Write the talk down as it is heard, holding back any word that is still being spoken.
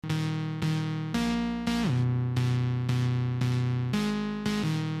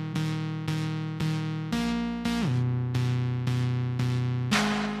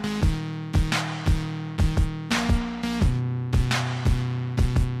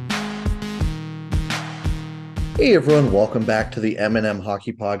Hey everyone, welcome back to the M&M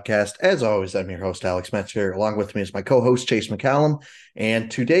Hockey Podcast. As always, I'm your host, Alex Metzger. Along with me is my co-host, Chase McCallum.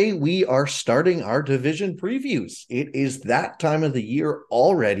 And today we are starting our division previews. It is that time of the year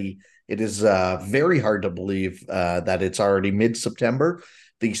already. It is very hard to believe that it's already mid-September.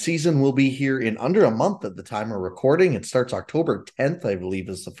 The season will be here in under a month at the time of recording. It starts October 10th, I believe,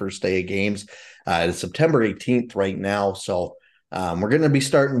 is the first day of games. It's September 18th right now. So we're going to be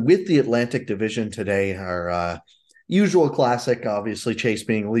starting with the Atlantic Division today. Our usual classic, obviously, Chase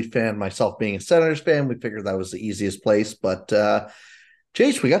being a Leaf fan, myself being a Senators fan. We figured that was the easiest place. But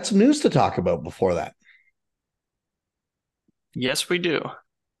Chase, we got some news to talk about before that. Yes, we do.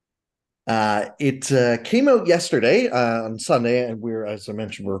 It came out yesterday on Sunday, and as I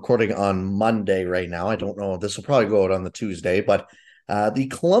mentioned, we're recording on Monday right now. I don't know. This will probably go out on the Tuesday, but the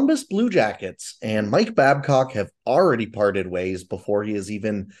Columbus Blue Jackets and Mike Babcock have already parted ways before he has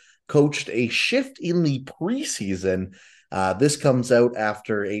even coached a shift in the preseason. This comes out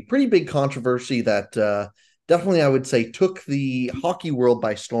after a pretty big controversy that definitely, I would say, took the hockey world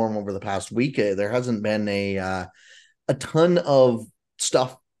by storm over the past week. There hasn't been a ton of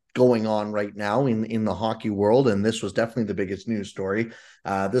stuff going on right now in the hockey world, and this was definitely the biggest news story.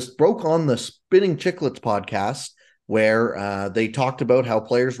 This broke on the Spinning Chicklets podcast, where they talked about how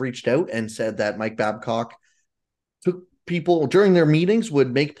players reached out and said that Mike Babcock took people during their meetings,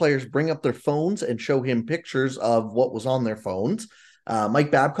 would make players bring up their phones and show him pictures of what was on their phones.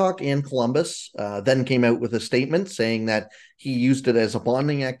 Mike Babcock and Columbus then came out with a statement saying that he used it as a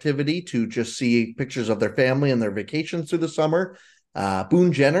bonding activity to just see pictures of their family and their vacations through the summer.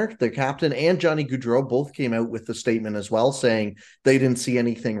 Boone Jenner, their captain, and Johnny Gaudreau both came out with the statement as well, saying they didn't see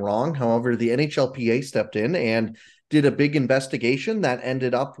anything wrong. However, the NHLPA stepped in and did a big investigation that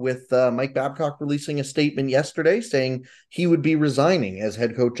ended up with Mike Babcock releasing a statement yesterday saying he would be resigning as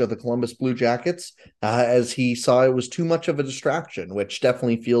head coach of the Columbus Blue Jackets as he saw it was too much of a distraction, which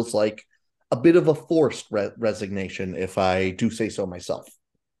definitely feels like a bit of a forced resignation, if I do say so myself.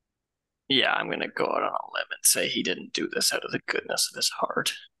 Yeah, I'm going to go out on a limb and say he didn't do this out of the goodness of his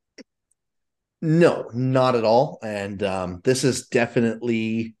heart. No, not at all. And this is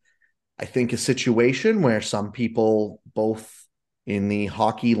definitely, I think, a situation where some people, both in the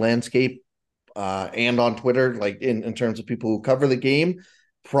hockey landscape and on Twitter, like in terms of people who cover the game,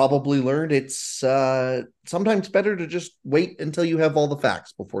 probably learned it's sometimes better to just wait until you have all the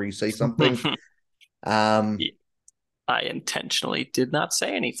facts before you say something. Um, I intentionally did not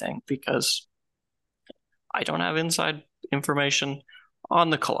say anything because I don't have inside information on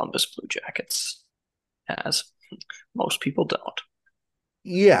the Columbus Blue Jackets, as most people don't.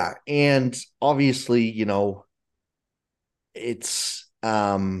 yeah, and obviously, it's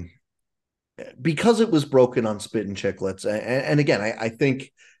because it was broken on Spit and Chicklets, and again, I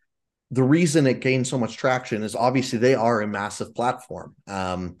think the reason it gained so much traction is obviously they are a massive platform.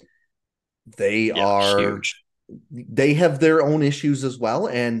 They Yeah, are huge. they have their own issues as well,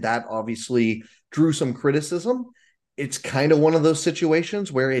 and that obviously drew some criticism. It's kind of one of those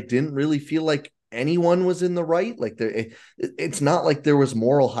situations where it didn't really feel like anyone was in the right. Like it's not like there was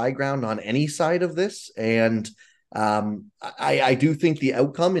moral high ground on any side of this, and I do think the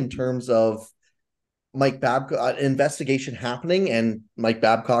outcome in terms of Mike Babcock investigation happening and Mike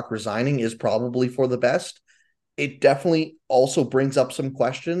Babcock resigning is probably for the best. It definitely also brings up some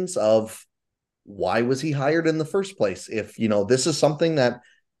questions of why was he hired in the first place? If this is something that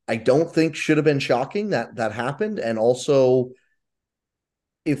I don't think should have been shocking that happened, and also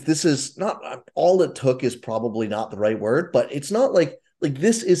if this is not all it took is probably not the right word, but it's not like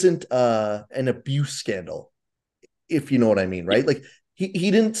this isn't an abuse scandal, if you know what I mean, right? Like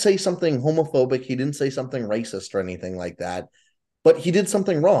he didn't say something homophobic, he didn't say something racist or anything like that, but he did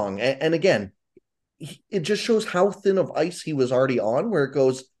something wrong. And again, it just shows how thin of ice he was already on, where it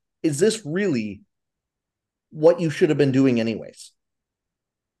goes, is this really what you should have been doing anyways?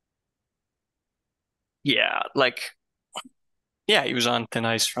 Yeah, yeah, he was on thin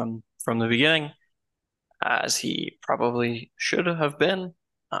ice from the beginning, as he probably should have been,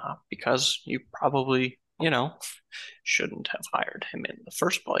 because you probably, shouldn't have hired him in the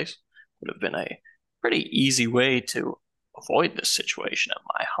first place. Would have been a pretty easy way to avoid this situation, in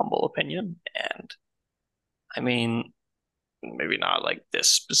my humble opinion. And I mean, maybe not like this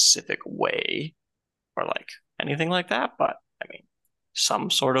specific way or like anything like that, but I mean, some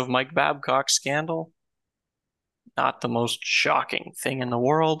sort of Mike Babcock scandal, not the most shocking thing in the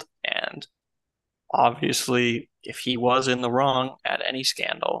world. And obviously, if he was in the wrong at any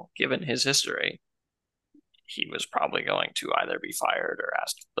scandal, given his history, he was probably going to either be fired or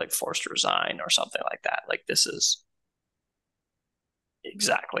asked, like, forced to resign or something like that. Like, this is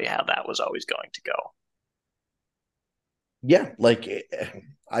exactly how that was always going to go. Yeah, like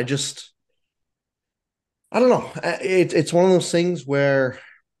I just I don't know. It's one of those things where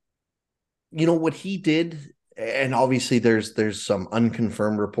what he did, and obviously there's some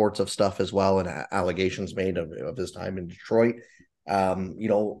unconfirmed reports of stuff as well, and allegations made of his time in Detroit.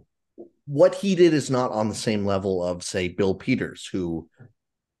 What he did is not on the same level of, say, Bill Peters, who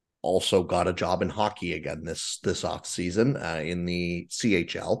also got a job in hockey again this off season in the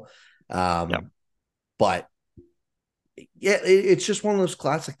CHL. Yep. But yeah, it's just one of those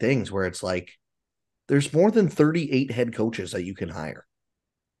classic things where it's like there's more than 38 head coaches that you can hire.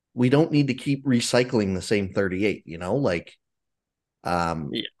 We don't need to keep recycling the same 38, like Yeah,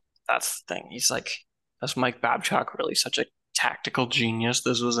 that's the thing. He's like, is Mike Babcock really such a tactical genius?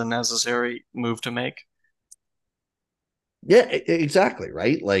 This was a necessary move to make. yeah, exactly,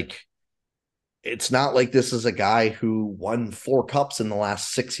 right? Like it's not like this is a guy who won 4 cups in the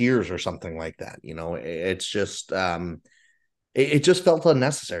last 6 years or something like that. It's just it just felt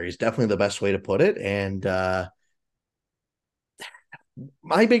unnecessary. Is definitely the best way to put it. And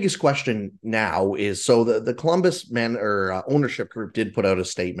my biggest question now is, so the Columbus man or ownership group did put out a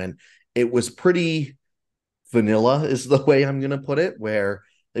statement. It was pretty vanilla, is the way I'm going to put it, where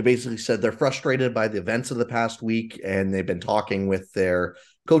they basically said they're frustrated by the events of the past week, and they've been talking with their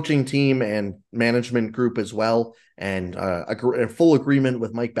coaching team and management group as well, and a full agreement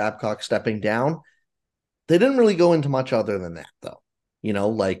with Mike Babcock stepping down. They didn't really go into much other than that, though.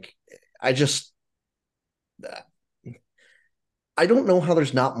 Like I just I don't know how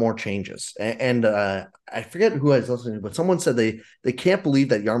there's not more changes. And I forget who I was listening to, but someone said they can't believe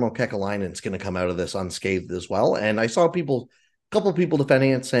that Jarmo Kekalainen is going to come out of this unscathed as well. And I saw a couple of people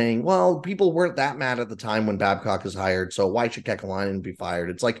defending it, saying, "Well, people weren't that mad at the time when Babcock is hired, so why should Kekalainen be fired?"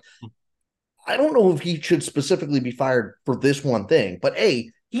 It's like I don't know if he should specifically be fired for this one thing, but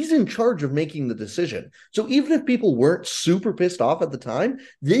he's in charge of making the decision. So even if people weren't super pissed off at the time,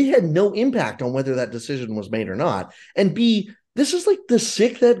 they had no impact on whether that decision was made or not. And B, this is like the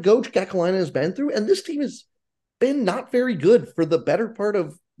sixth head coach Kekalainen has been through, and this team has been not very good for the better part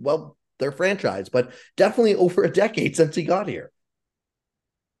of, well, their franchise, but definitely over a decade since he got here.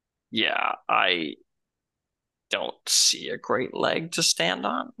 Yeah, I don't see a great leg to stand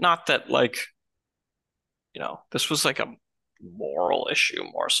on. Not that like, this was like a moral issue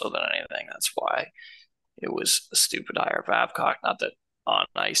more so than anything. That's why it was a stupid hire of Babcock. Not that on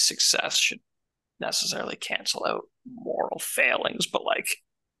ice success should necessarily cancel out moral failings, but like,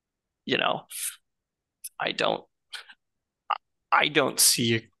 you know, I don't I don't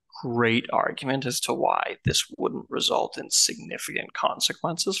see a great argument as to why this wouldn't result in significant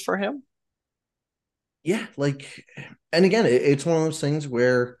consequences for him. Yeah, like, and again, it's one of those things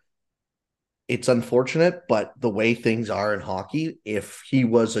where it's unfortunate, but the way things are in hockey, if he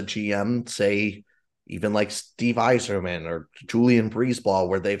was a GM, say, even like Steve Yzerman or Julian Breezeball,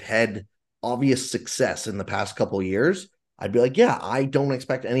 where they've had obvious success in the past couple of years, I'd be like, yeah, I don't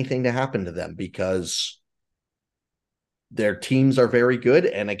expect anything to happen to them because their teams are very good.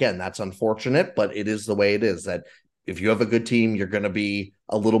 And again, that's unfortunate, but it is the way it is, that if you have a good team, you're going to be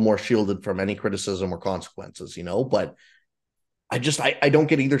a little more shielded from any criticism or consequences, But I don't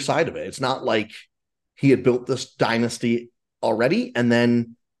get either side of it. It's not like he had built this dynasty already, and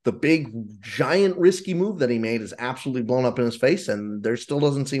then the big giant risky move that he made is absolutely blown up in his face, and there still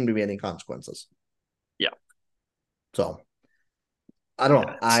doesn't seem to be any consequences. Yeah, So I don't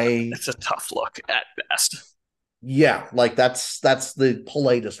yeah, know. it's a tough look at best. Yeah, like that's the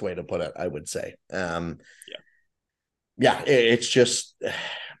politest way to put it, I would say. Yeah, Yeah, it's just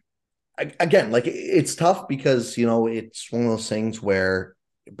again, like it's tough because it's one of those things where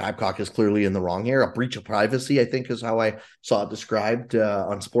Babcock is clearly in the wrong here. A breach of privacy, I think, is how I saw it described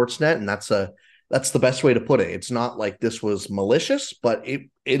on Sportsnet, and that's the best way to put it. It's not like this was malicious, but it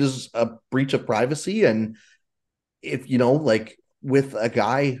is a breach of privacy. And if like with a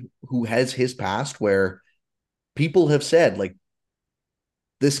guy who has his past, where people have said like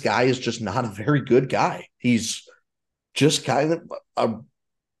this guy is just not a very good guy. He's just kind of a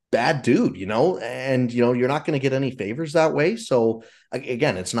bad dude, and you're not going to get any favors that way. So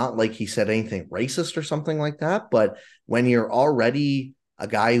again, it's not like he said anything racist or something like that, but when you're already a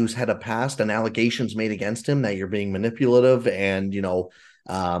guy who's had a past and allegations made against him that you're being manipulative and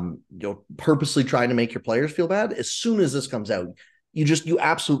purposely trying to make your players feel bad, as soon as this comes out, you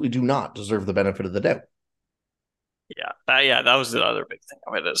absolutely do not deserve the benefit of the doubt. yeah, that was the other big thing.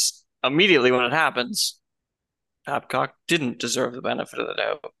 I mean, this immediately when it happens, Babcock didn't deserve the benefit of the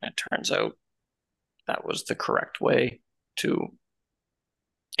doubt. It turns out that was the correct way to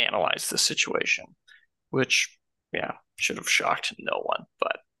analyze the situation, which, yeah, should have shocked no one.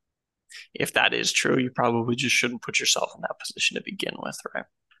 But if that is true, you probably just shouldn't put yourself in that position to begin with, right?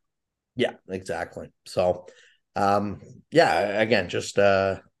 Yeah, exactly. So, um, yeah, again, just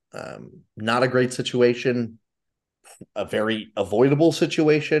not a great situation, a very avoidable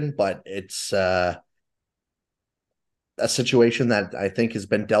situation, but it's a situation that I think has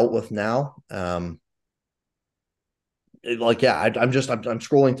been dealt with now. Like, yeah, I'm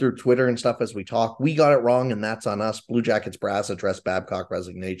scrolling through Twitter and stuff as we talk. We got it wrong, and that's on us. Blue Jackets brass addressed Babcock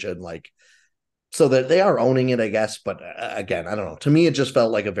resignation, like, so that they are owning it, I guess. But again, I don't know. To me, it just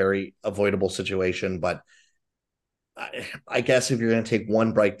felt like a very avoidable situation. But I guess if you're going to take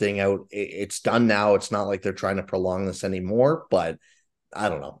one bright thing out, it's done now. It's not like they're trying to prolong this anymore. But I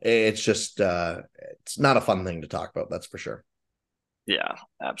don't know. It's just it's not a fun thing to talk about. That's for sure. Yeah,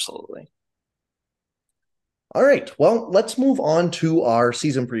 absolutely. All right. Well, let's move on to our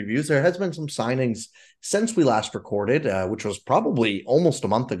season previews. There has been some signings since we last recorded, which was probably almost a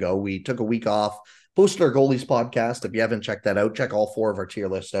month ago. We took a week off, posted our goalies podcast. If you haven't checked that out, check all four of our tier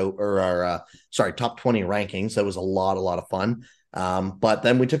list out, or our top 20 rankings. That was a lot of fun. But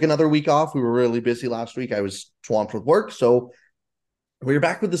then we took another week off. We were really busy last week. I was swamped with work, so we're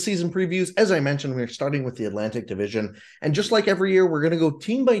back with the season previews. As I mentioned, we're starting with the Atlantic Division, and just like every year, we're going to go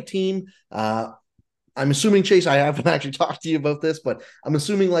team by team. I'm assuming, Chase, I haven't actually talked to you about this, but I'm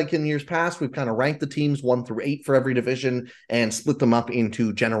assuming like in years past, we've kind of ranked the teams 1 through 8 for every division and split them up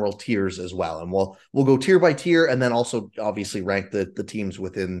into general tiers as well. And we'll go tier by tier, and then also obviously rank the teams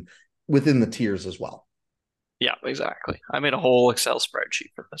within the tiers as well. Yeah, exactly. I made a whole Excel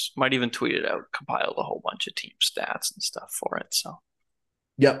spreadsheet for this. Might even tweet it out, compiled a whole bunch of team stats and stuff for it. So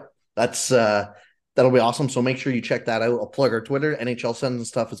Yep, that's that'll be awesome. So make sure you check that out. I'll plug our Twitter. NHL Sends and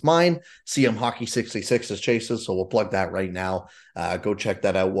Stuff is mine. CM Hockey 66 is Chase's. So we'll plug that right now. Go check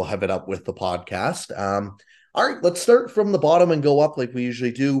that out. We'll have it up with the podcast. All right, let's start from the bottom and go up like we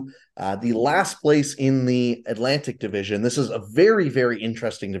usually do. The last place in the Atlantic Division. This is a very, very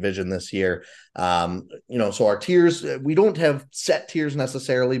interesting division this year. So our tiers, we don't have set tiers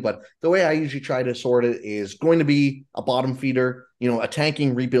necessarily, but the way I usually try to sort it is going to be a bottom feeder, a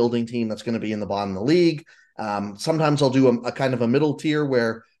tanking, rebuilding team that's going to be in the bottom of the league. Sometimes I'll do a kind of a middle tier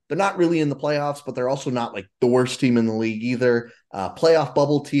where they're not really in the playoffs, but they're also not like the worst team in the league either. Playoff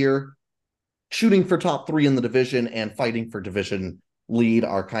bubble tier, shooting for top 3 in the division, and fighting for division lead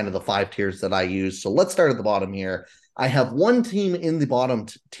are kind of the 5 tiers that I use. So let's start at the bottom here. I have one team in the bottom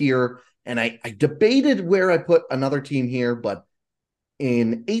tier, and I debated where I put another team here, but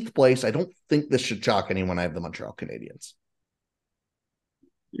in 8th place, I don't think this should shock anyone. I have the Montreal Canadiens.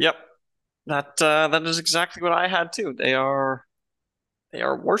 yep, that is exactly what I had too. They are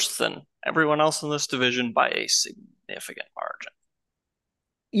worse than everyone else in this division by a significant margin.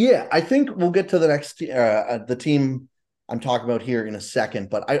 Yeah, I think we'll get to the next the team I'm talking about here in a second,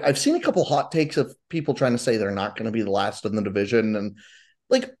 but I've seen a couple hot takes of people trying to say they're not going to be the last in the division, and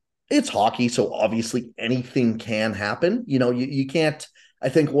like it's hockey, so obviously anything can happen. You can't. I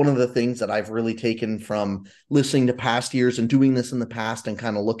think one of the things that I've really taken from listening to past years and doing this in the past and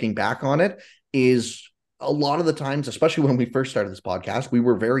kind of looking back on it is a lot of the times, especially when we first started this podcast, we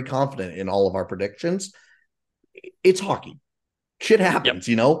were very confident in all of our predictions. It's hockey. Shit Yep. happens.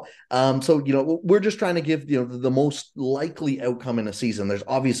 So we're just trying to give the most likely outcome in a season. There's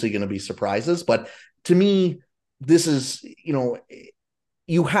obviously going to be surprises, but to me, this is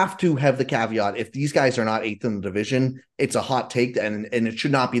you have to have the caveat: if these guys are not 8th in the division, it's a hot take, and it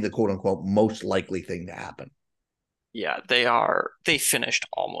should not be the quote unquote most likely thing to happen. Yeah, they finished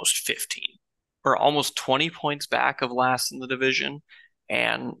almost 15 or almost 20 points back of last in the division.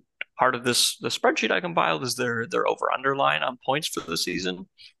 And part of the spreadsheet I compiled is their over underline on points for the season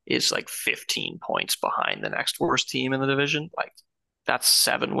is like 15 points behind the next worst team in the division. Like that's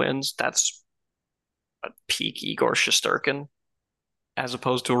 7 wins. That's a peak Igor Shesterkin as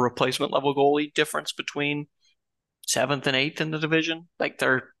opposed to a replacement level goalie difference between 7th and 8th in the division. Like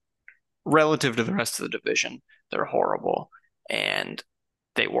they're relative to the rest of the division, they're horrible. And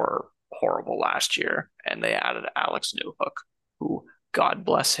they were horrible last year. And they added Alex Newhook, who, God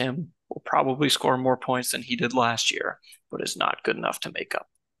bless him, will probably score more points than he did last year, but is not good enough to make up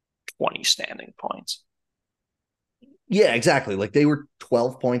 20 standing points. Yeah, exactly. Like they were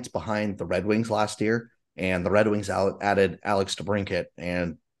 12 points behind the Red Wings last year, and the Red Wings added Alex DeBrincat,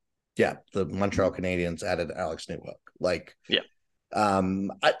 and yeah, the Montreal Canadiens added Alex Newhook. Like, yeah,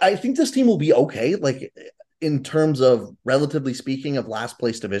 I think this team will be okay. Like in terms of relatively speaking of last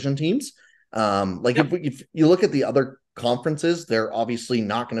place division teams. Like yep. if you look at the other conferences, they're obviously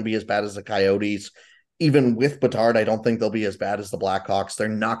not going to be as bad as the Coyotes. Even with Bedard, I don't think they'll be as bad as the Blackhawks. They're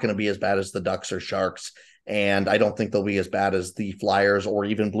not going to be as bad as the Ducks or Sharks. and I don't think they'll be as bad as the Flyers or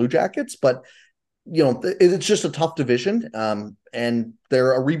even Blue Jackets, but it's just a tough division, and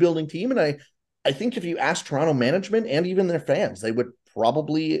they're a rebuilding team, and I think if you ask Toronto management and even their fans, they would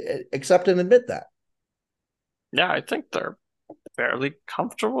probably accept and admit that. Yeah, I think they're fairly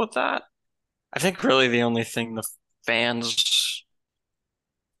comfortable with that. I think really the only thing fans,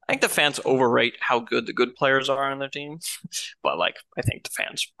 I think the fans overrate how good the good players are on their team. But like, I think the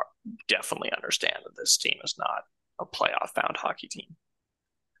fans definitely understand that this team is not a playoff bound hockey team.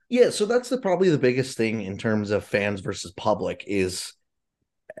 Yeah, so that's probably the biggest thing in terms of fans versus public is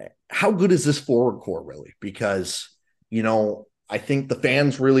how good is this forward core really? Because, I think the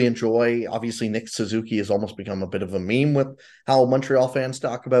fans really enjoy, obviously, Nick Suzuki has almost become a bit of a meme with how Montreal fans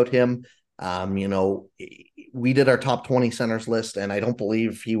talk about him. We did our top 20 centers list, and I don't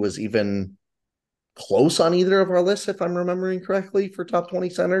believe he was even close on either of our lists, if I'm remembering correctly, for top 20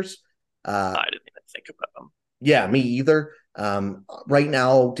 centers. I didn't even think about them. Yeah, me either. Right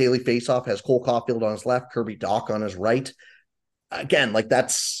now, Daily Faceoff has Cole Caulfield on his left, Kirby Dach on his right. Again, like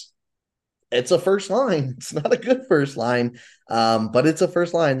it's a first line. It's not a good first line, but it's a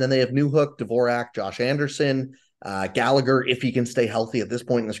first line. Then they have Newhook, Dvorak, Josh Anderson, Gallagher, if he can stay healthy at this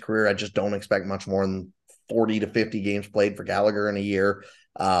point in his career. I just don't expect much more than 40 to 50 games played for Gallagher in a year.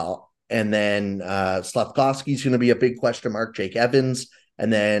 And then Slavkovsky's going to be a big question mark, Jake Evans,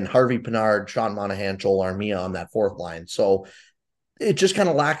 and then Harvey Pinard, Sean Monahan, Joel Armia on that fourth line. So it just kind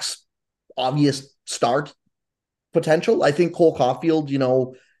of lacks obvious start potential. I think Cole Caulfield,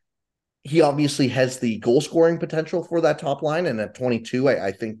 he obviously has the goal scoring potential for that top line. And at 22,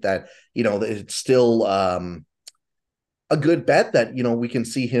 I think that, it's still a good bet that, we can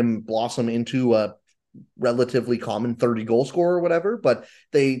see him blossom into a relatively common 30 goal scorer or whatever. But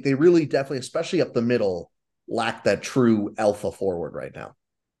they really definitely, especially up the middle, lack that true alpha forward right now.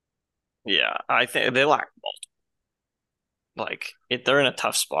 Yeah, I think they lack multiple. They're in a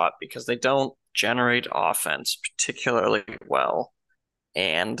tough spot because they don't generate offense particularly well.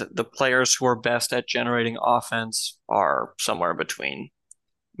 And the players who are best at generating offense are somewhere between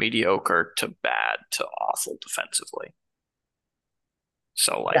mediocre to bad to awful defensively.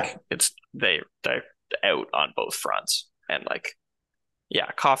 So Yeah. they're out on both fronts. And yeah,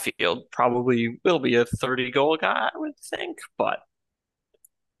 Caulfield probably will be a 30 goal guy, I would think, but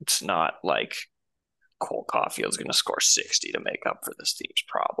it's not like Cole Caulfield's going to score 60 to make up for this team's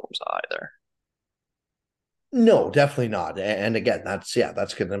problems either. No, definitely not. And again, that's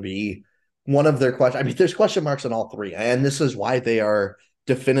going to be one of their questions. I mean, there's question marks on all three, and this is why they are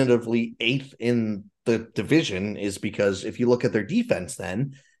definitively eighth in the division. Is because if you look at their defense,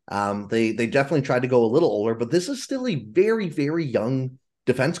 then they definitely tried to go a little older, but this is still a very very young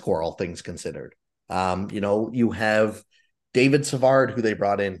defense core, all things considered. You have David Savard, who they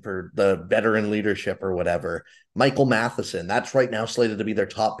brought in for the veteran leadership or whatever. Michael Matheson, that's right now slated to be their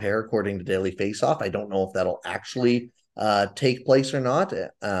top pair according to Daily Faceoff. I don't know if that'll actually take place or not.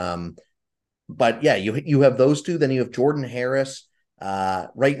 But yeah, you have those two. Then you have Jordan Harris.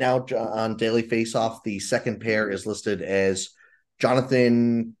 Right now on Daily Faceoff, the second pair is listed as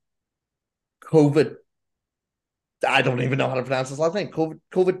Jonathan Kovac. I don't even know how to pronounce his last name.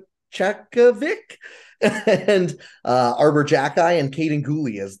 Kovacevic and Arbor Jacki and Caden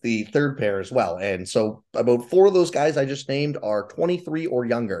Gooley as the third pair as well. And so about four of those guys I just named are 23 or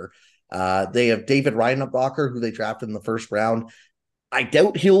younger. They have David Reinbacher, who they drafted in the first round. I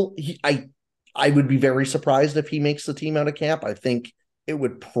doubt I would be very surprised if he makes the team out of camp. I think it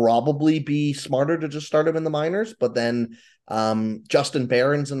would probably be smarter to just start him in the minors, but then Justin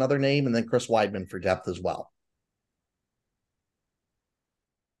Barron's another name, and then Chris Weidman for depth as well.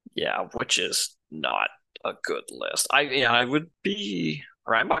 Yeah, which is not a good list. I would be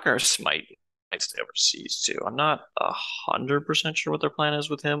Reinbacher might stay overseas too. I'm not 100% sure what their plan is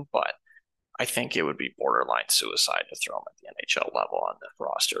with him, but I think it would be borderline suicide to throw him at the NHL level on the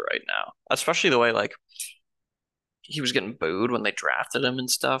roster right now. Especially the way he was getting booed when they drafted him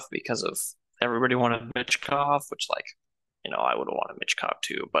and stuff because of everybody wanted Michkov, which I would have wanted Michkov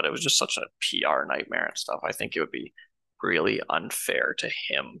too, but it was just such a PR nightmare and stuff. I think it would be really unfair to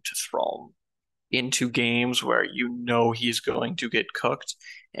him to throw him into games where he's going to get cooked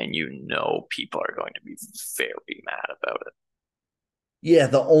and people are going to be very mad about it. Yeah,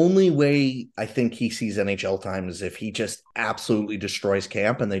 the only way I think he sees NHL time is if he just absolutely destroys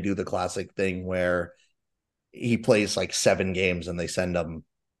camp and they do the classic thing where he plays like 7 games and they send him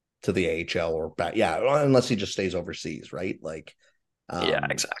to the AHL or back. Yeah, unless he just stays overseas, right? Yeah,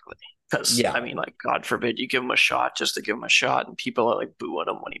 exactly. Because yeah, God forbid you give him a shot just to give him a shot, and people are booing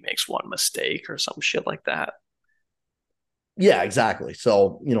him when he makes one mistake or some shit like that. Yeah, exactly.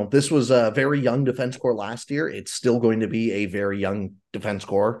 So, this was a very young defense core last year. It's still going to be a very young defense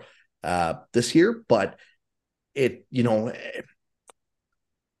core this year, but I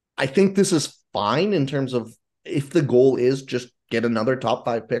think this is fine in terms of if the goal is just get another top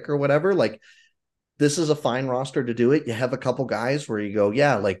five pick or whatever, like this is a fine roster to do it. You have a couple guys where you go,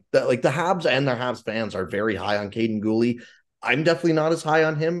 yeah, like the Habs and their Habs fans are very high on Caden Gooley. I'm definitely not as high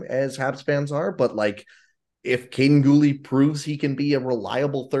on him as Habs fans are, but like if Caden Gooley proves he can be a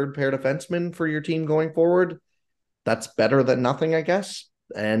reliable third pair defenseman for your team going forward, that's better than nothing, I guess.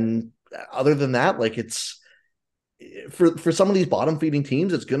 And other than that, like it's for some of these bottom feeding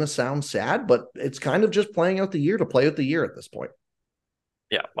teams, it's going to sound sad, but it's kind of just playing out the year to play out the year at this point.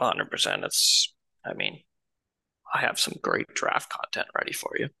 Yeah, 100%. I mean, I have some great draft content ready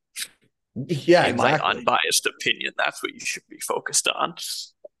for you. Yeah, In my exactly. unbiased opinion, that's what you should be focused on.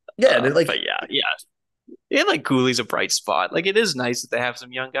 Yeah, like But yeah, like Cooley's a bright spot. Like it is nice that they have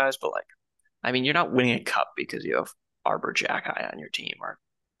some young guys, but like, I mean, you're not winning a cup because you have Arbor Jacki on your team or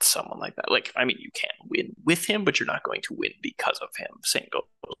someone like that. Like, I mean, you can win with him, but you're not going to win because of him. Same goes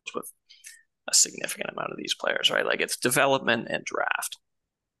with a significant amount of these players, right? Like it's development and draft.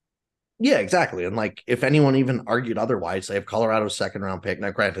 yeah, exactly. And like if anyone even argued otherwise, they have Colorado's second round pick.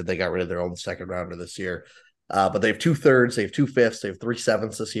 Now, granted, they got rid of their own second rounder this year. But they have 2/3, they have 2/5, they have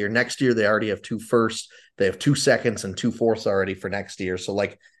 3/7 this year. Next year, they already have 2 firsts, they have 2 seconds and 2 fourths already for next year. So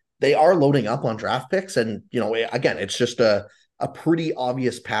like they are loading up on draft picks. And again, it's just a pretty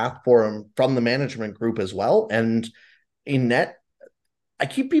obvious path for them from the management group as well. And in net, I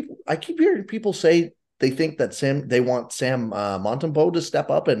keep hearing people say they want Sam Montembeault to step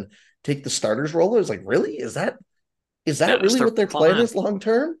up and take the starter's role. It's like, really? Is that That is really their what their plan plan. is long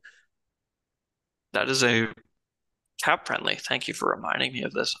term? That is a cap friendly. Thank you for reminding me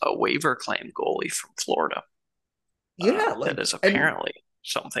of this. A waiver claim goalie from Florida. Yeah, That like is and apparently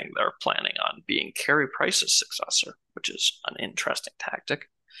something they're planning on being Carey Price's successor, which is an interesting tactic.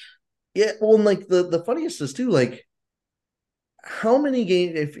 yeah, well, and like the funniest is too, like how many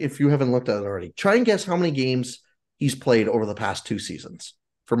games if you haven't looked at it already, try and guess how many games he's played over the past 2 seasons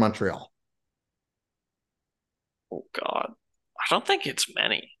for Montreal. Oh God, I don't think it's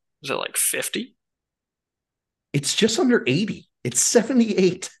many. Is it like 50? It's just under 80. It's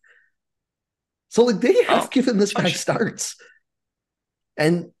 78. So like they have Oh, given this guy touch. starts.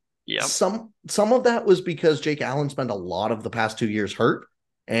 And Yep, some of that was because Jake Allen spent a lot of the past 2 years hurt,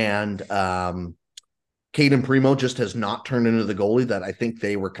 and Caden Primo just has not turned into the goalie that I think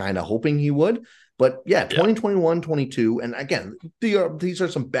they were kind of hoping he would. But yeah, yep, 2021, 22, and again, these are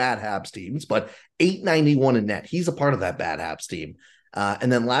some bad Habs teams, but 891 in net. He's a part of that bad Habs team.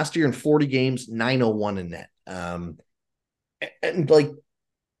 And then last year in 40 games, 901 in net. And like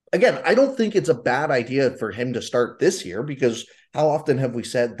again, I don't think it's a bad idea for him to start this year because how often have we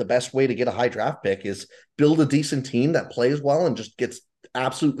said the best way to get a high draft pick is build a decent team that plays well and just gets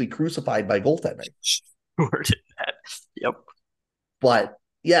absolutely crucified by goaltending? Word in that. Yep. But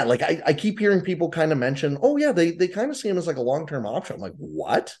yeah, like I keep hearing people kind of mention, oh yeah, they kind of see him as like a long term option. I'm like,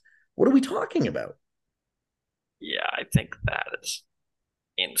 what? What are we talking about? Yeah, I think that is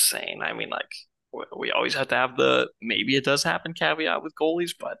insane. I mean, like we always have to have the maybe it does happen caveat with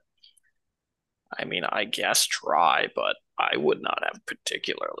goalies, but I mean, I guess try, but I would not have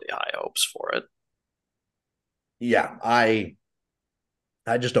particularly high hopes for it. Yeah, I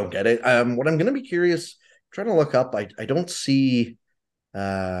just don't get it. What I'm gonna be curious, trying to look up, I don't see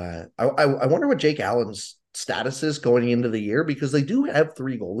I wonder what Jake Allen's status is going into the year because they do have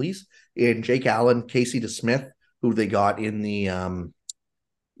three goalies in Jake Allen, Casey DeSmith, who they got in the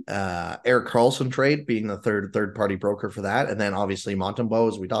Erik Karlsson trade, being the third party broker for that, and then obviously Montembeault,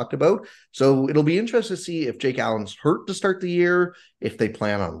 as we talked about. So it'll be interesting to see if Jake Allen's hurt to start the year, if they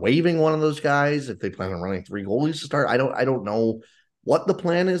plan on waiving one of those guys, if they plan on running three goalies to start. I don't know what the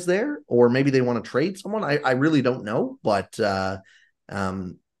plan is there, or maybe they want to trade someone. I really don't know, but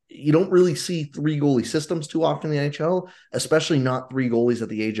um, you don't really see three goalie systems too often in the NHL, especially not three goalies at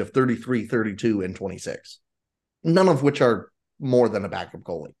the age of 33, 32, and 26, none of which are more than a backup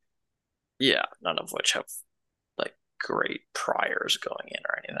goalie. Yeah, none of which have like great priors going in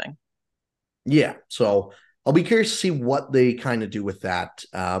or anything. Yeah. So I'll be curious to see what they kind of do with that.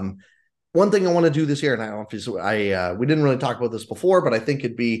 One thing I want to do this year, and I don't know if we didn't really talk about this before, but I think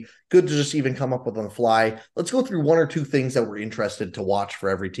it'd be good to just even come up with on the fly. Let's go through one or two things that we're interested to watch for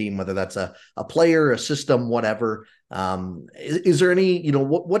every team, whether that's a player, a system, whatever. Is there any,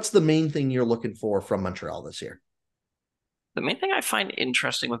 what's the main thing you're looking for from Montreal this year? The main thing I find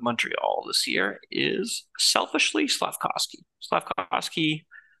interesting with Montreal this year is selfishly Slavkovsky. Slavkovsky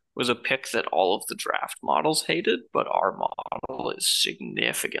was a pick that all of the draft models hated, but our model is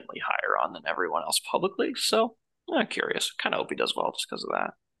significantly higher on than everyone else publicly. So I'm curious. Kind of hope he does well just because of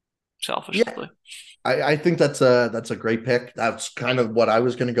that, Yeah, selfishly. I think that's a great pick. That's kind of what I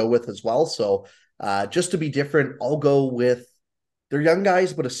was going to go with as well. So just to be different, I'll go with they're young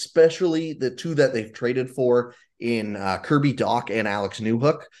guys, but especially the two that they've traded for in Kirby Dach and Alex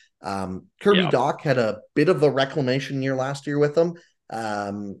Newhook. Kirby Yeah. Dach had a bit of a reclamation year last year with them.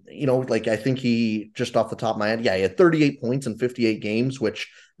 Like I think he just off the top of my head, yeah, he had 38 points in 58 games,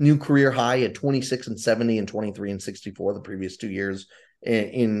 which new career high at 26 and 70 and 23 and 64 the previous 2 years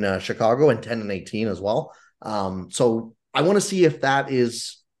in Chicago and 10 and 18 as well. So I want to see if that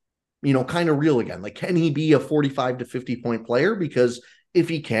is kind of real again. Like, can he be a 45 to 50 point player? Because if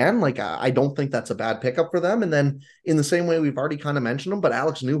he can, like, I don't think that's a bad pickup for them. And then in the same way, we've already kind of mentioned him, but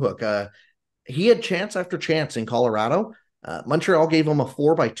Alex Newhook, he had chance after chance in Colorado. Montreal gave him a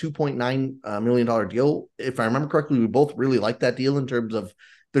 4 by $2.9 million deal. If I remember correctly, we both really liked that deal in terms of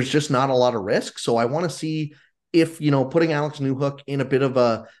there's just not a lot of risk. So I want to see if, putting Alex Newhook in a bit of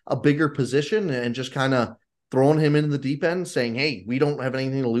a bigger position and just kind of throwing him into the deep end, saying, hey, we don't have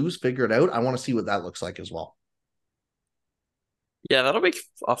anything to lose, figure it out. I want to see what that looks like as well. Yeah, that'll be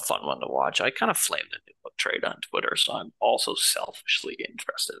a fun one to watch. I kind of flamed the new book trade on Twitter, so I'm also selfishly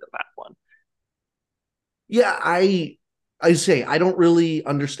interested in that one. Yeah, I say I don't really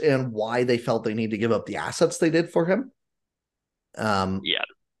understand why they felt they need to give up the assets they did for him. Um, Yeah,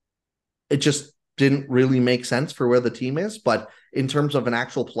 it just didn't really make sense for where the team is. But in terms of an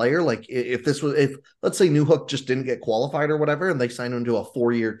actual player, like if let's say Newhook just didn't get qualified or whatever, and they signed him to a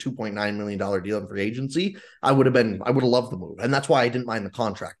 4 year, $2.9 million deal in free agency, I would have loved the move, and that's why I didn't mind the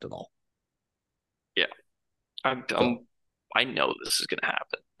contract at all. yeah. I'm, So I'm, I know this is going to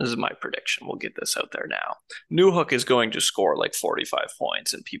happen. This is my prediction. We'll get this out there now. Newhook is going to score like 45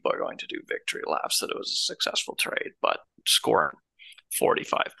 points, and people are going to do victory laps that it was a successful trade. But scoring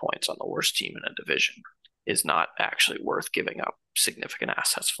 45 points on the worst team in a division is not actually worth giving up significant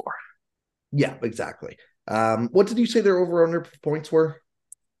assets for. yeah, exactly. What did you say their over under points were?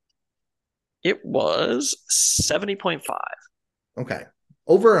 It was 70.5. Okay,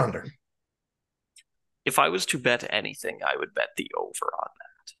 over or under? If I was to bet anything, I would bet the over on that.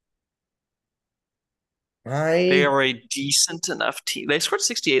 They I are a decent enough team. They scored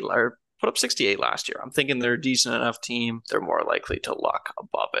 68 or put up 68 last year. I'm thinking they're a decent enough team. They're more likely to luck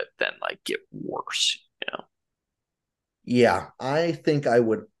above it than like get worse. Yeah, I think I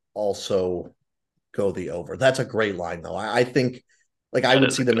would also go the over. That's a great line though. I think like I That would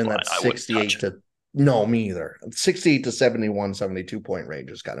is see a them good in line. that I wouldn't touch 68 it. to no, me either. 68 to 71, 72 point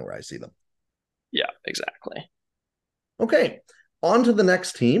range is kind of where I see them. Yeah, exactly. Okay. On to the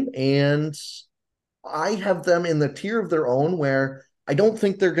next team. And I have them in the tier of their own where I don't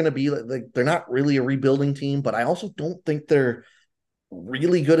think they're going to be like they're not really a rebuilding team, but I also don't think they're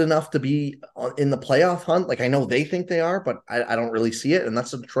really good enough to be in the playoff hunt. Like I know they think they are, but I don't really see it. And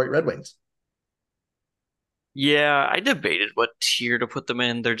that's the Detroit Red Wings. Yeah, I debated what tier to put them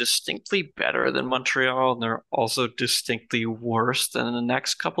in. They're distinctly better than Montreal, and they're also distinctly worse than the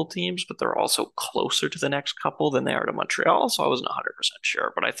next couple teams, but they're also closer to the next couple than they are to Montreal, so I wasn't 100%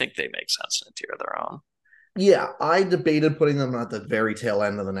 sure, but I think they make sense in a tier of their own. Yeah, I debated putting them at the very tail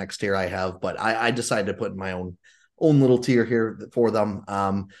end of the next tier I have, but I decided to put my own little tier here for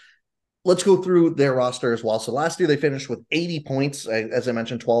them. Let's go through their roster as well. So last year they finished with 80 points, as I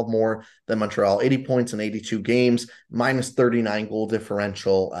mentioned, 12 more than Montreal, 80 points in 82 games, minus 39 goal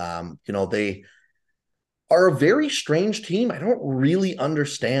differential. They are a very strange team. I don't really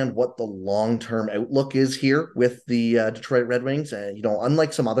understand what the long term outlook is here with the Detroit Red Wings. And,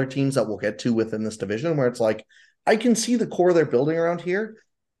 unlike some other teams that we'll get to within this division, where it's like, I can see the core they're building around here.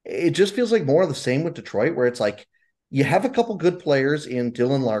 It just feels like more of the same with Detroit, where it's like you have a couple good players in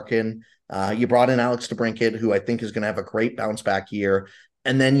Dylan Larkin. You brought in Alex DeBrincat, who I think is going to have a great bounce back year.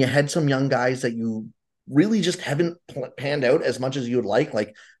 And then you had some young guys that you really just haven't panned out as much as you would like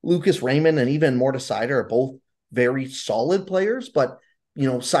Lucas Raymond and even Morta Seider are both very solid players, but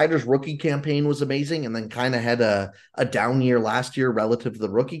Seider's rookie campaign was amazing and then kind of had a down year last year relative to the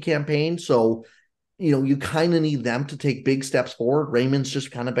rookie campaign. So, you kind of need them to take big steps forward. Raymond's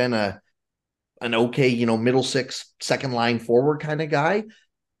just kind of been an okay, middle six, second line forward kind of guy.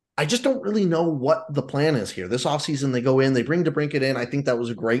 I just don't really know what the plan is here. This offseason, they go in, they bring DeBrincat in. I think that was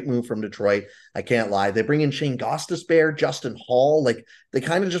a great move from Detroit. I can't lie. They bring in Shane Gostisbehere, Justin Hall. Like they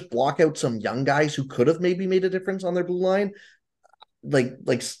kind of just block out some young guys who could have maybe made a difference on their blue line,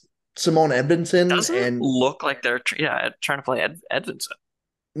 like Simone Edmondson. Doesn't And look like they're trying to play Edvinsson.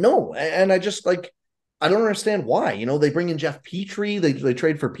 no, and I just like I don't understand why. They bring in Jeff Petrie. They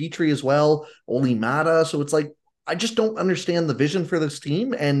trade for Petrie as well, Oli Mata. So it's like I just don't understand the vision for this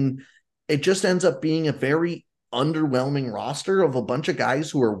team, and it just ends up being a very underwhelming roster of a bunch of guys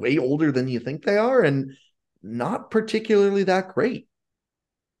who are way older than you think they are, and not particularly that great.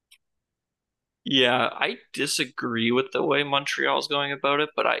 Yeah, I disagree with the way Montreal's going about it,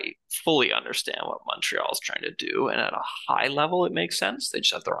 but I fully understand what Montreal's trying to do. And at a high level, it makes sense. They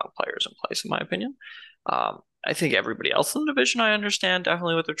just have the wrong players in place, in my opinion. I think everybody else in the division, I understand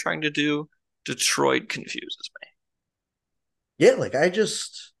definitely what they're trying to do. Detroit confuses me. Yeah, like I don't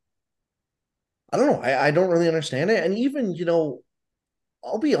know. I don't really understand it. And even,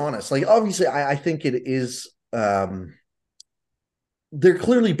 I'll be honest, like obviously I think it is they're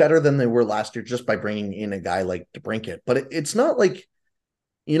clearly better than they were last year just by bringing in a guy like DeBrincat. But it's not like,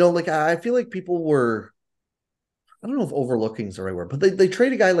 like I feel like people were, I don't know if overlooking is the right word, but they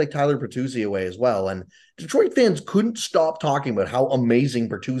trade a guy like Tyler Bertuzzi away as well. And Detroit fans couldn't stop talking about how amazing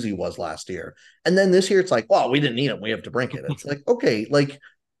Bertuzzi was last year. And then this year it's like, well, we didn't need him. We have DeBrincat. It's like, okay, like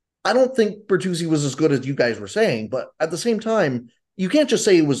I don't think Bertuzzi was as good as you guys were saying, but at the same time, you can't just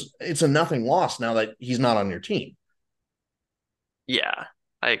say it's a nothing loss now that he's not on your team. Yeah,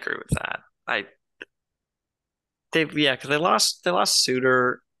 I agree with that. Yeah, because they lost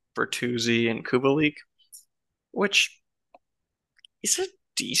Suter, Bertuzzi, and Kubalik, which is a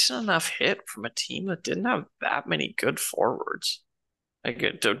decent enough hit from a team that didn't have that many good forwards.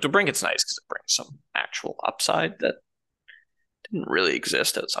 Like to bring it's nice because it brings some actual upside that didn't really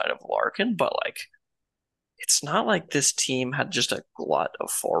exist outside of Larkin, but like it's not like this team had just a glut of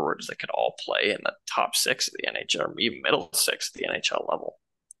forwards that could all play in the top six of the NHL or even middle six of the NHL level.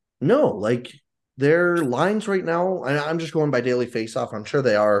 No, like their lines right now, and I'm just going by daily faceoff. I'm sure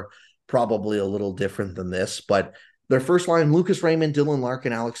they are probably a little different than this, but their first line, Lucas Raymond, Dylan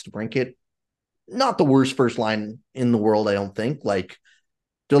Larkin, Alex DeBrincat, not the worst first line in the world, I don't think. Like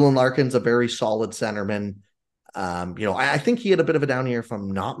Dylan Larkin's a very solid centerman. I think he had a bit of a down year, if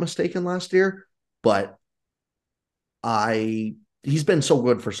I'm not mistaken, last year, but I he's been so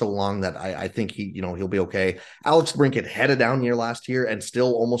good for so long that I think he'll be okay. Alex Brinkett had a down year last year and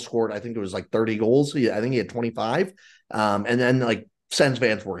still almost scored. I think it was like 30 goals. I think he had 25. And then like Sens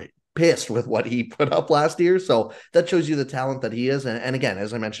fans were pissed with what he put up last year. So that shows you the talent that he is. And again,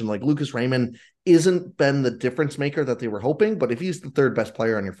 as I mentioned, like Lucas Raymond isn't been the difference maker that they were hoping, but if he's the third best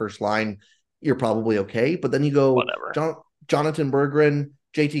player on your first line, you're probably okay. But then you go Whatever. Jonathan Berggren,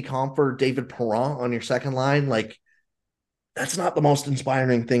 JT Compher, David Perron on your second line, like that's not the most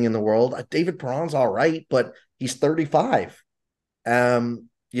inspiring thing in the world. David Perron's all right, but he's 35.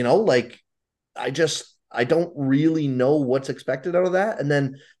 Like I don't really know what's expected out of that. And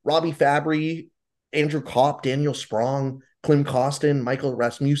then Robbie Fabry, Andrew Kopp, Daniel Sprong, Klim Kostin, Michael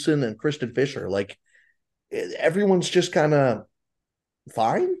Rasmussen, and Christian Fischer. Like everyone's just kind of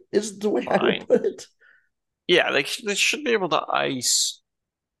fine, is the way I would Fine. put it. Yeah, they should be able to ice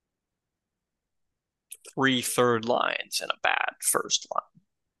three third lines in a bad first line,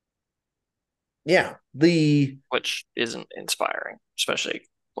 Yeah. which isn't inspiring, especially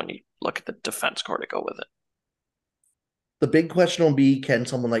when you look at the defense core to go with it. The big question will be, can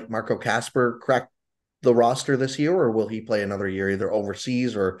someone like Marco Casper crack the roster this year, or will he play another year either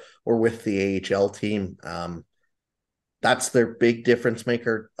overseas or with the AHL team? That's their big difference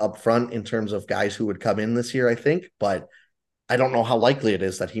maker up front in terms of guys who would come in this year, I think. But I don't know how likely it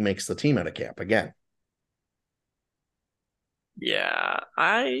is that he makes the team out of camp again. Yeah,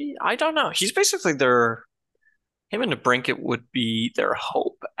 I don't know. He's basically him and DeBrincat would be their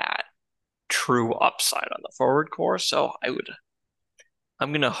hope at true upside on the forward core. So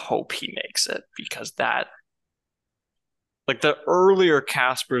I'm gonna hope he makes it because that like the earlier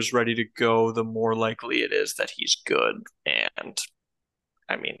Casper's ready to go, the more likely it is that he's good. And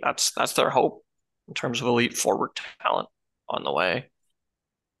I mean that's their hope in terms of elite forward talent on the way.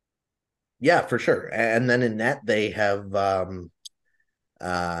 Yeah, for sure. And then in net, they have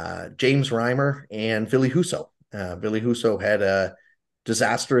James Reimer and Billy Husso. Billy Husso had a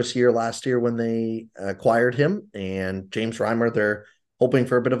disastrous year last year when they acquired him, and James Reimer, they're hoping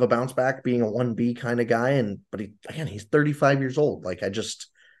for a bit of a bounce back, being a 1B kind of guy. But he's 35 years old. Like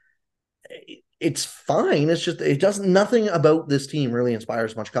it's fine. It's just, it doesn't, nothing about this team really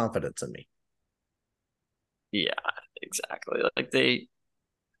inspires much confidence in me. Yeah, exactly. Like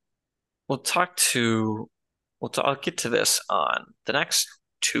we'll talk to I'll get to this on the next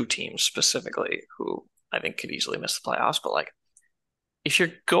two teams specifically who I think could easily miss the playoffs, but like if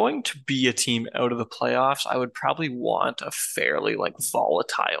you're going to be a team out of the playoffs, I would probably want a fairly like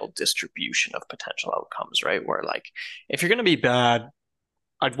volatile distribution of potential outcomes, right? Where like if you're going to be bad,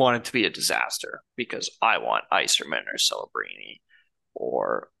 I'd want it to be a disaster because I want Iserman or Celebrini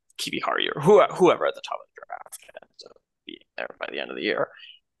or Kibihari or whoever at the top of the draft ends up being there by the end of the year.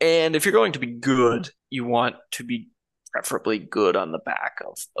 And if you're going to be good, you want to be preferably good on the back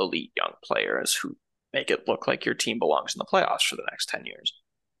of elite young players who make it look like your team belongs in the playoffs for the next 10 years.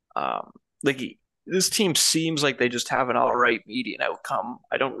 Like this team seems like they just have an all right median outcome.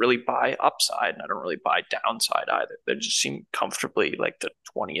 I don't really buy upside and I don't really buy downside either. They just seem comfortably like the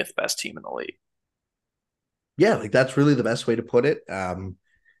 20th best team in the league. Yeah, like that's really the best way to put it.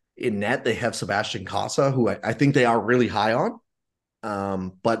 In net, they have Sebastian Casa, who I think they are really high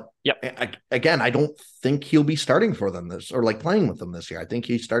on. But Yep. Again, I don't think he'll be starting for them this or like playing with them this year. I think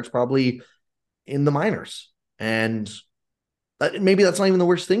he starts probably in the minors. And maybe that's not even the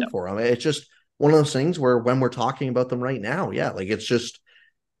worst thing Yep. for him. It's just one of those things where when we're talking about them right now, yeah, like it's just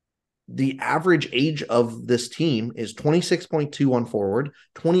the average age of this team is 26.2 on forward,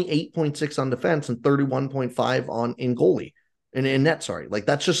 28.6 on defense, and 31.5 on in goalie and in net. Sorry. Like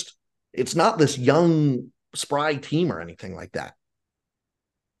that's just, it's not this young, spry team or anything like that.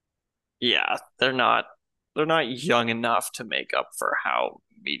 Yeah, they're not young enough to make up for how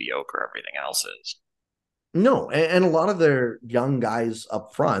mediocre everything else is. No, and a lot of their young guys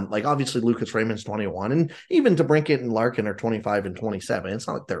up front, like obviously Lucas Raymond's 21, and even DeBrincat and Larkin are 25 and 27. It's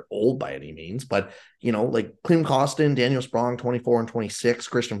not like they're old by any means, but like Klim Kostin, Daniel Sprong, 24 and 26,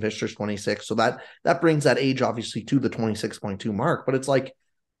 Christian Fischer's 26. So that brings that age obviously to the 26.2 mark. But it's like,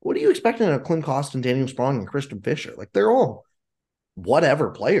 what are you expecting of Klim Kostin, Daniel Sprong, and Christian Fischer? Like they're all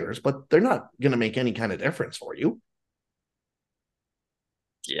whatever players, but they're not going to make any kind of difference for you.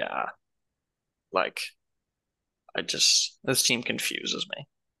 Yeah, like this team confuses me.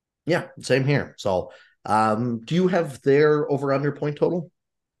 Yeah, same here. So, do you have their over under point total?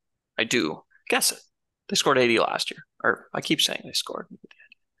 I do. Guess it. They scored 80 last year. Or I keep saying they scored.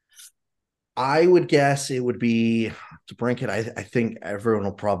 I would guess it would be to Brinket. I think everyone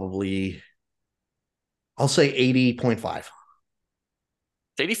will probably, I'll say 80.5.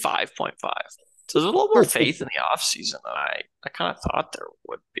 85.5. So there's a little more faith in the offseason than I kind of thought there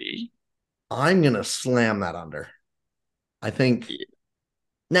would be. I'm going to slam that under. I think Yeah.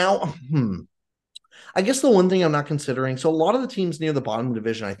 now, I guess the one thing I'm not considering, so a lot of the teams near the bottom of the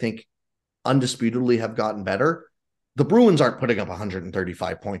division, I think undisputedly have gotten better. The Bruins aren't putting up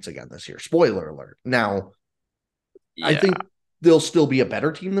 135 points again this year. Spoiler alert. Now, I Yeah. think they'll still be a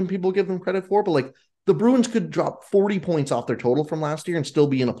better team than people give them credit for, but like the Bruins could drop 40 points off their total from last year and still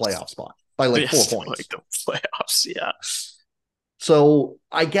be in a playoff spot by like Yeah, 4 points. like the playoffs. Yeah. So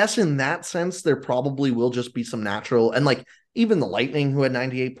I guess in that sense, there probably will just be some natural and like even the Lightning who had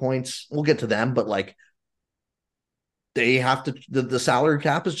 98 points, we'll get to them, but like they have to the salary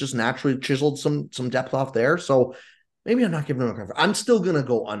cap is just naturally chiseled some depth off there. So maybe I'm not giving them a credit. I'm still gonna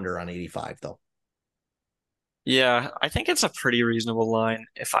go under on 85 though. Yeah, I think it's a pretty reasonable line.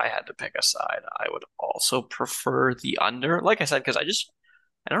 If I had to pick a side, I would also prefer the under. Like I said, because I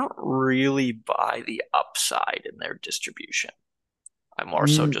don't really buy the upside in their distribution. I more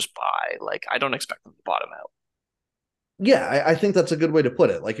so Mm, just buy like I don't expect them to bottom out. yeah, I think that's a good way to put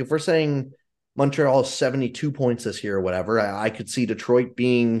it. Like if we're saying Montreal is 72 points this year or whatever, I could see Detroit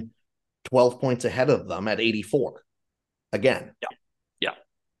being 12 points ahead of them at 84 again. Yeah. Yeah.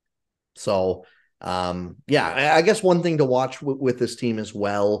 So, yeah, I guess one thing to watch with this team as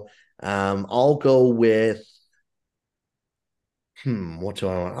well. I'll go with, what do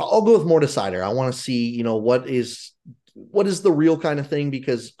I want? I'll go with more decider. I want to see, what is the real kind of thing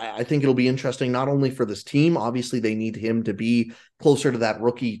because I think it'll be interesting not only for this team. Obviously, they need him to be closer to that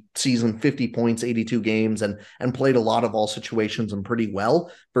rookie season, 50 points, 82 games, and played a lot of all situations and pretty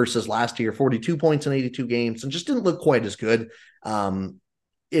well versus last year, 42 points in 82 games, and just didn't look quite as good.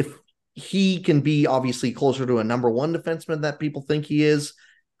 If he can be obviously closer to a number one defenseman that people think he is,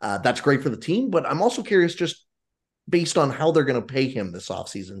 that's great for the team. But I'm also curious just based on how they're going to pay him this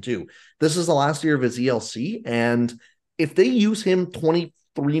offseason, too. This is the last year of his ELC. And if they use him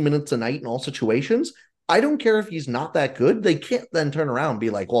 23 minutes a night in all situations, I don't care if he's not that good. They can't then turn around and be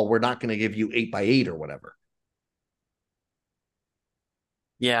like, well, we're not going to give you 8x8 or whatever.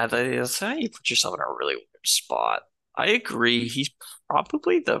 Yeah, that's how you put yourself in a really weird spot. I agree. He's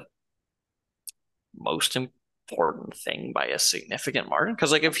probably the most important thing by a significant margin.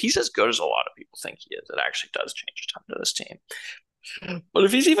 Because like if he's as good as a lot of people think he is, it actually does change a ton to this team. But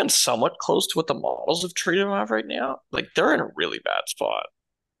if he's even somewhat close to what the models have treated him of right now, like they're in a really bad spot.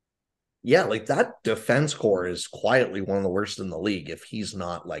 Yeah, like that defense core is quietly one of the worst in the league if he's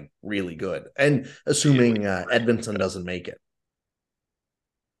not like really good. And Really, assuming really Edmondson good. doesn't make it.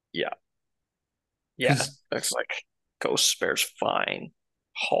 Yeah. Yeah. Because That's like Ghost Spare's fine.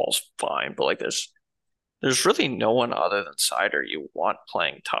 Hall's fine, but like there's really no one other than Sider you want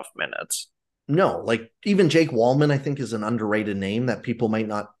playing tough minutes. No, like even Jake Wallman, I think, is an underrated name that people might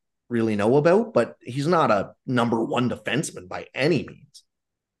not really know about, but he's not a number one defenseman by any means.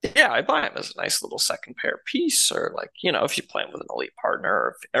 Yeah, I buy him as a nice little second pair piece, or like, if you play him with an elite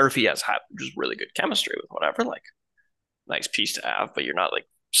partner, or if he has had just really good chemistry with whatever, like nice piece to have, but you're not like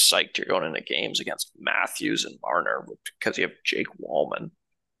psyched you're going into games against Matthews and Marner because you have Jake Wallman.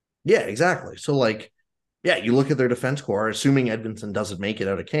 Yeah, exactly. So like, yeah, you look at their defense core, assuming Edmonton doesn't make it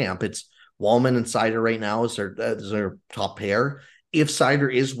out of camp, it's Wallman and Sider right now as their top pair. If Sider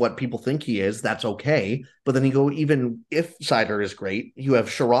is what people think he is, that's okay. But then you go, even if Sider is great, you have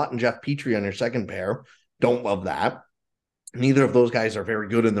Sherratt and Jeff Petrie on your second pair. Don't love that. Neither of those guys are very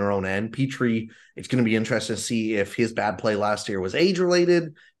good in their own end. Petrie, it's going to be interesting to see if his bad play last year was age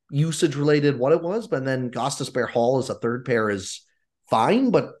related, usage related, what it was. But then Gostisbehere Hall as a third pair is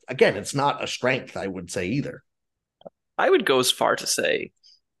fine. But again, it's not a strength, I would say, either. I would go as far to say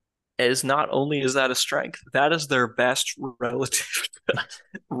is not only is that a strength, that is their best relative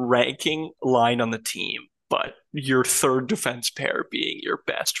ranking line on the team. But your third defense pair being your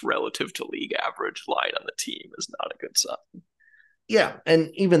best relative to league average line on the team is not a good sign. Yeah.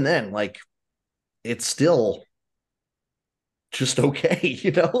 And even then, like, it's still just okay.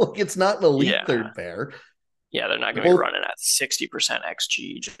 Like it's not an elite Yeah. third pair. Yeah, they're not going to be Both running at 60%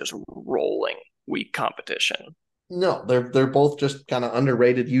 XG, just rolling weak competition. No, they're both just kind of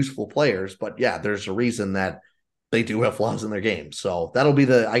underrated, useful players. But yeah, there's a reason that they do have flaws in their game. So that'll be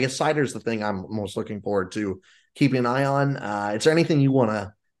I guess Sider's the thing I'm most looking forward to keeping an eye on. Is there anything you want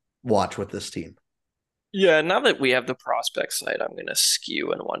to watch with this team? Yeah, now that we have the prospect side, I'm going to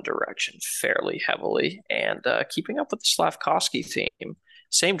skew in one direction fairly heavily and keeping up with the Slavkovsky theme.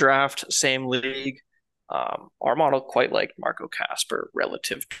 Same draft, same league. Our model quite liked Marco Casper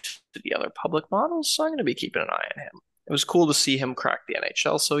relative to the other public models, so I'm going to be keeping an eye on him. It was cool to see him crack the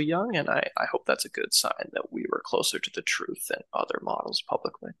NHL so young, and I hope that's a good sign that we were closer to the truth than other models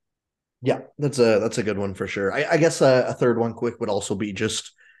publicly. Yeah, that's a good one for sure. I guess a third one quick would also be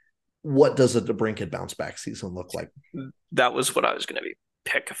just what does a DeBrincat bounce back season look like? That was what I was going to be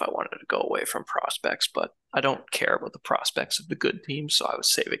pick if I wanted to go away from prospects, but I don't care about the prospects of the good teams, so I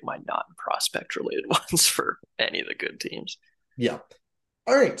was saving my non-prospect related ones for any of the good teams. Yeah.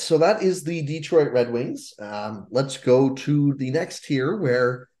 All right, so that is the Detroit Red Wings. Let's go to the next tier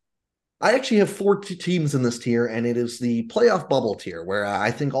where I actually have four teams in this tier, and it is the playoff bubble tier, where I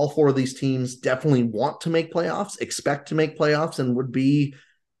think all four of these teams definitely want to make playoffs, expect to make playoffs, and would be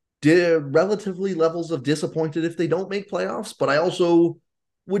relatively levels of disappointed if they don't make playoffs. But I also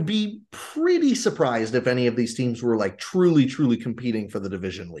would be pretty surprised if any of these teams were like truly, truly competing for the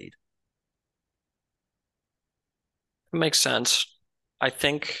division lead. It makes sense. I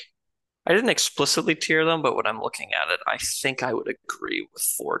think I didn't explicitly tier them, but when I'm looking at it, I think I would agree with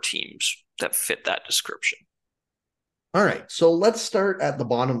four teams that fit that description. All right, so let's start at the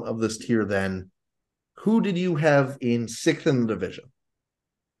bottom of this tier then. Who did you have in sixth in the division?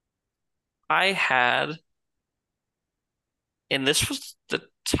 I had, and this was the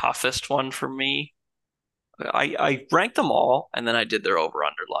toughest one for me. I ranked them all, and then I did their over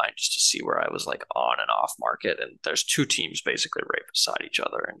underline just to see where I was like on and off market. And there's two teams basically right beside each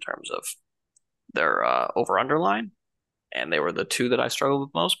other in terms of their over underline, and they were the two that I struggled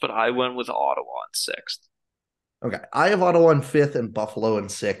with most. But I went with Ottawa in sixth. Okay, I have Ottawa in fifth and Buffalo in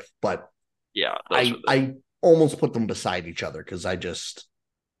sixth, but Yeah, I almost put them beside each other because I just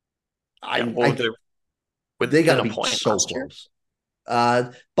yeah. I they got Within to a be point so last year. close.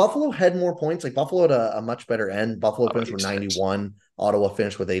 Buffalo had more points. Like Buffalo had a much better end. Buffalo Oh, finished with 86. 91. Ottawa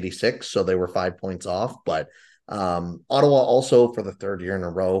finished with 86, so they were 5 points off. But Ottawa also, for the third year in a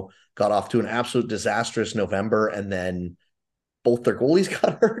row, got off to an absolute disastrous November, and then both their goalies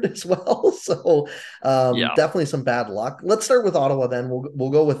got hurt as well. So Yeah, definitely some bad luck. Let's start with Ottawa then. We'll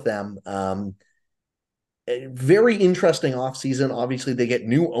go with them. A very interesting offseason. Obviously, they get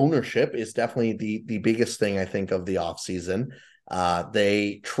new ownership is definitely the biggest thing I think of the offseason.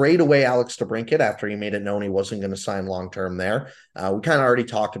 They trade away Alex DeBrincat after he made it known he wasn't going to sign long term there. We kind of already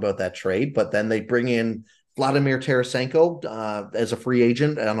talked about that trade, but then they bring in Vladimir Tarasenko as a free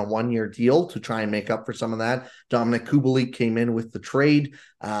agent on a 1-year deal to try and make up for some of that. Dominic Kubalik came in with the trade.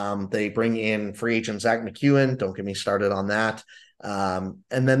 They bring in free agent Zach McEwen. Don't get me started on that. And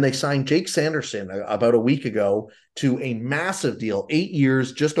then they signed Jake Sanderson about a week ago to a massive deal, 8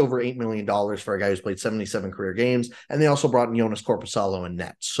 years, just over $8 million for a guy who's played 77 career games. And they also brought in Jonas Corposalo in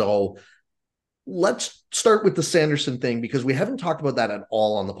net. So let's start with the Sanderson thing because we haven't talked about that at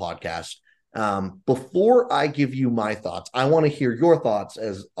all on the podcast. Before I give you my thoughts, I want to hear your thoughts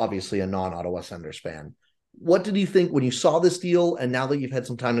as obviously a non-Ottawa Senators fan. What did you think when you saw this deal, and now that you've had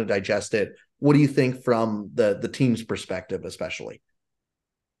some time to digest it, what do you think from the team's perspective, especially?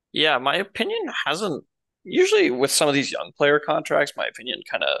 Yeah, my opinion hasn't usually with some of these young player contracts, my opinion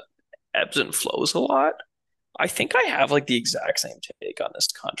kind of ebbs and flows a lot. I think I have like the exact same take on this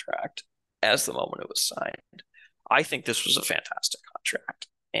contract as the moment it was signed. I think this was a fantastic contract.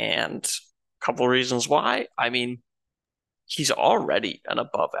 And a couple of reasons why. I mean, he's already an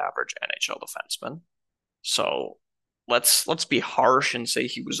above average NHL defenseman. So let's be harsh and say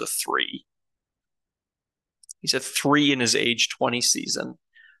he was a three. He's a three in his age 20 season.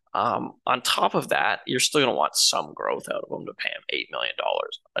 On top of that, you're still going to want some growth out of him to pay him $8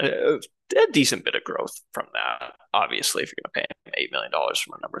 million. A decent bit of growth from that, obviously, if you're going to pay him $8 million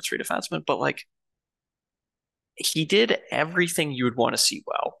from a number three defenseman. But like, he did everything you would want to see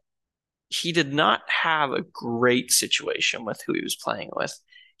well. He did not have a great situation with who he was playing with.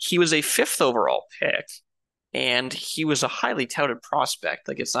 He was a fifth overall pick, and he was a highly touted prospect.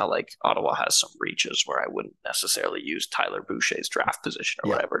 Like it's not like Ottawa has some reaches where I wouldn't necessarily use Tyler Boucher's draft position or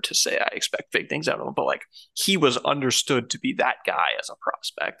Yeah. whatever to say I expect big things out of him. But like he was understood to be that guy as a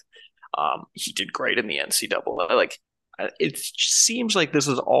prospect. He did great in the NCAA. Like it seems like this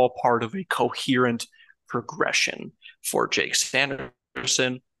is all part of a coherent progression for Jake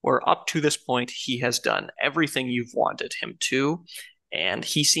Sanderson, where up to this point he has done everything you've wanted him to, and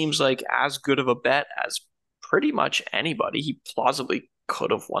he seems like as good of a bet as pretty much anybody. He plausibly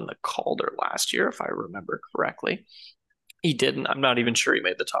could have won the Calder last year, if I remember correctly. He didn't. I'm not even sure he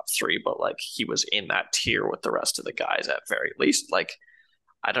made the top three, but like he was in that tier with the rest of the guys at very least. Like,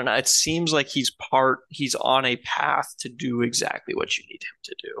 I don't know. It seems like he's on a path to do exactly what you need him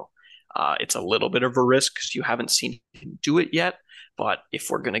to do. It's a little bit of a risk because you haven't seen him do it yet. But if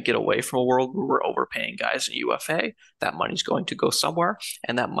we're going to get away from a world where we're overpaying guys in UFA, that money's going to go somewhere,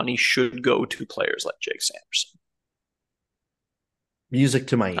 and that money should go to players like Jake Sanderson. Music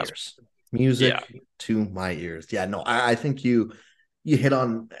to my That's, ears. yeah, Music to my ears. Yeah, no, I think you hit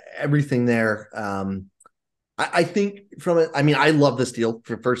on everything there. I think from it, I mean, I love this deal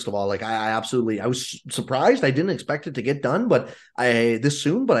for first of all. Like I absolutely I was surprised. I didn't expect it to get done, but I this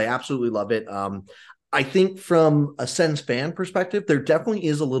soon, but I absolutely love it. I think from a Sens fan perspective, there definitely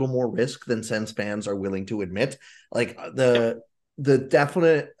is a little more risk than Sens fans are willing to admit. Like yep, the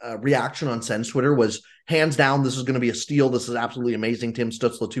definite reaction on Sens Twitter was hands down, this is going to be a steal. This is absolutely amazing. Tim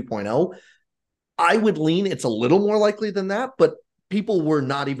Stutzla 2.0. I would lean it's a little more likely than that, but people were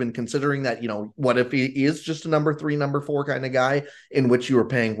not even considering that, what if he is just a number three, number four kind of guy in which you are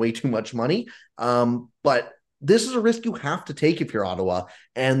paying way too much money. But this is a risk you have to take if you're Ottawa.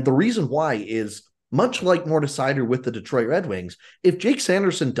 And the reason why is much like Mortis Sider with the Detroit Red Wings, if Jake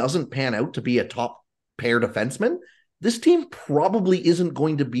Sanderson doesn't pan out to be a top pair defenseman, this team probably isn't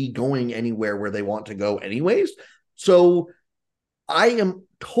going to be going anywhere where they want to go anyways. So I am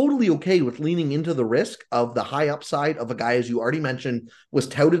totally okay with leaning into the risk of the high upside of a guy, as you already mentioned, was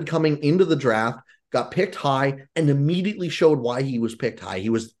touted coming into the draft, got picked high, and immediately showed why he was picked high. He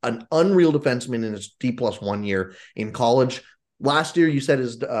was an unreal defenseman in his D+1 year in college. Last year, you said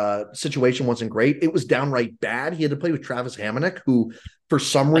his situation wasn't great. It was downright bad. He had to play with Travis Hamonic, who for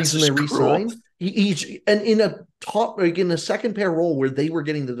some that's reason they just cruel. re-signed. And in a top, like in a second pair role where they were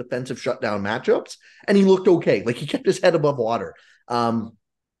getting the defensive shutdown matchups, and he looked okay. Like he kept his head above water.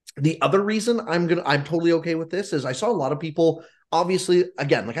 The other reason I'm totally okay with this is I saw a lot of people, obviously,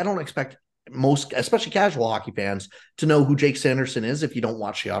 again, like I don't expect most, especially casual hockey fans, to know who Jake Sanderson is if you don't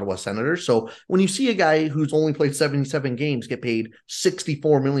watch the Ottawa Senators. So when you see a guy who's only played 77 games get paid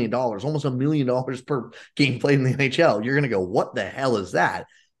 $64 million, almost $1 million per game played in the NHL, you're going to go, what the hell is that?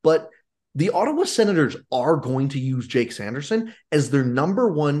 But the Ottawa Senators are going to use Jake Sanderson as their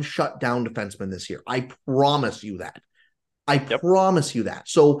number one shutdown defenseman this year. I promise you that. I Yep. promise you that.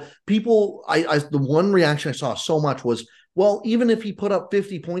 So people, the one reaction I saw so much was, well, even if he put up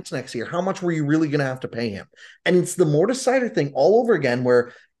 50 points next year, how much were you really going to have to pay him? And it's the Mortis Sider thing all over again,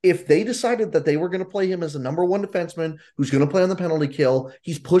 where if they decided that they were going to play him as a number one defenseman who's going to play on the penalty kill,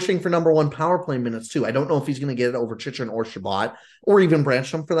 he's pushing for number one power play minutes too. I don't know if he's going to get it over Chychrun or Chabot or even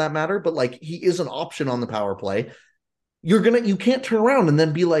Branstrom for that matter, but like he is an option on the power play. You can't turn around and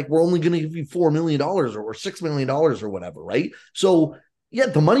then be like, we're only going to give you $4 million or $6 million or whatever, right? So yeah,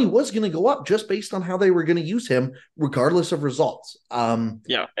 the money was going to go up just based on how they were going to use him, regardless of results. Yeah, and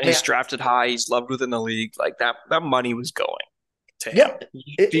Yeah, he's drafted high. He's loved within the league. Like that money was going to him. yeah,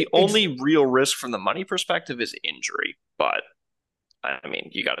 The only real risk from the money perspective is injury, but I mean,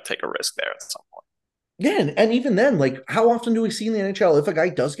 you got to take a risk there at some point. yeah, and even then, like, how often do we see in the NHL if a guy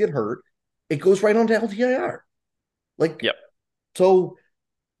does get hurt? it goes right onto LTIR. Like, Yep. so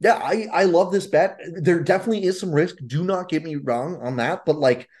yeah, I love this bet. There definitely is some risk. Do not get me wrong on that. But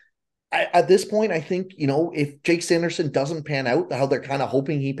like at this point, I think, if Jake Sanderson doesn't pan out, how they're kind of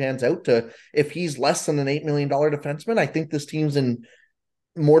hoping he pans out to, if he's less than an $8 million defenseman, I think this team's in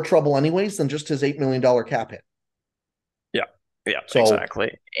more trouble anyways than just his $8 million cap hit. Yeah. Yeah, So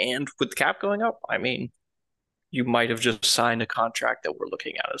exactly. And with the cap going up, I mean, you might have just signed a contract that we're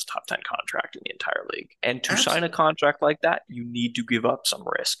looking at as top 10 contract in the entire league. And to sign a absolutely, contract like that, you need to give up some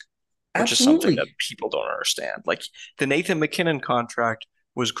risk, which is something that absolutely. people don't understand. Like the Nathan MacKinnon contract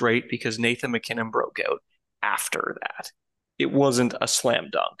was great because Nathan MacKinnon broke out after that. It wasn't a slam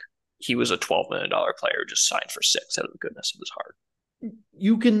dunk. He was a $12 million player who just signed for six out of the goodness of his heart.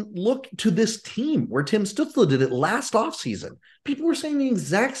 You can look to this team where Tim Stützle did it last offseason. People were saying the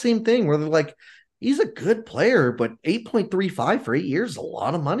exact same thing where they're like, he's a good player, but 8.35 for 8 years is a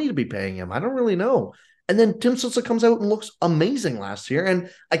lot of money to be paying him. I don't really know. And then Tim Stützle comes out and looks amazing last year.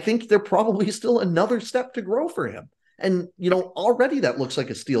 And I think there probably is still another step to grow for him. And, already that looks like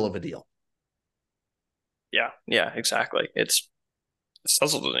a steal of a deal. Yeah, yeah, exactly. It's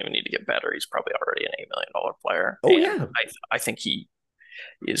Suzzle doesn't even need to get better. He's probably already an $8 million player. Oh, And yeah. I think he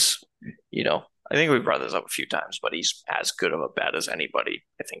is, I think we brought this up a few times, but he's as good of a bet as anybody,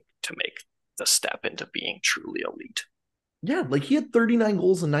 I think, to make the step into being truly elite. Yeah. Like he had 39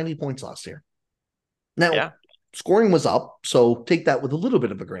 goals and 90 points last year. Now, Yeah. scoring was up. So take that with a little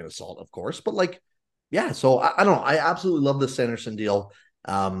bit of a grain of salt, of course. But like, yeah. So I don't know. I absolutely love this Sanderson deal.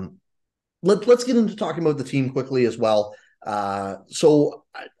 Let's get into talking about the team quickly as well. I'm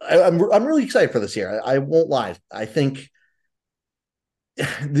really excited for this year. I won't lie. I think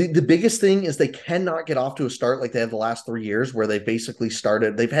the biggest thing is they cannot get off to a start like they have the last 3 years, where they basically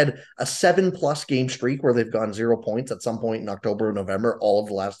started. They've had a 7+ game streak where they've gone 0 points at some point in October or November, all of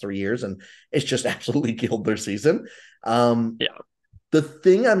the last 3 years, and it's just absolutely killed their season. Um, Yeah. the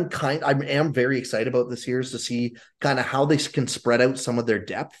thing I am very excited about this year is to see kind of how they can spread out some of their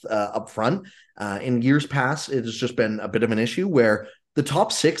depth up front. In years past, it has just been a bit of an issue where the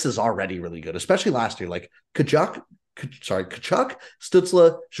top six is already really good, especially last year. Like Tkachuk,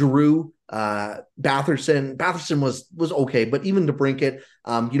 Stützle, Giroux, Batherson. Batherson was okay, but even DeBrincat,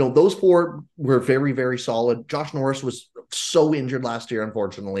 those four were very, very solid. Josh Norris was so injured last year,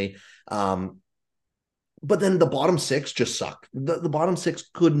 unfortunately. But then the bottom six just sucked. The bottom six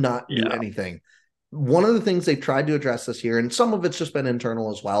could not do Yeah. anything. One of the things they've tried to address this year, and some of it's just been internal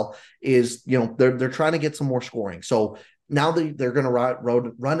as well, is they're trying to get some more scoring. So now they're going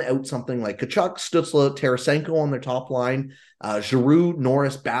to run out something like Tkachuk, Stützle, Tarasenko on their top line, Giroux,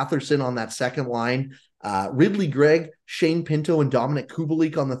 Norris, Batherson on that second line, Ridley Gregg, Shane Pinto, and Dominic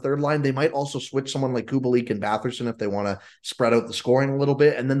Kubalik on the third line. They might also switch someone like Kubalik and Batherson if they want to spread out the scoring a little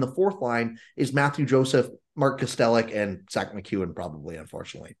bit. And then the fourth line is Matthew Joseph, Mark Kostelik, and Zach McEwen, probably,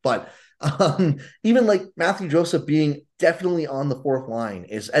 unfortunately. But even like Matthew Joseph being definitely on the fourth line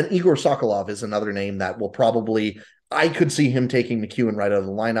and Igor Sokolov is another name that will probably, I could see him taking McEwen right out of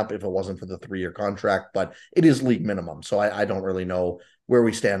the lineup if it wasn't for the 3-year contract, but it is league minimum. So I don't really know where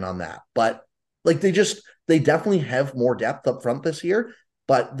we stand on that. But like they definitely have more depth up front this year.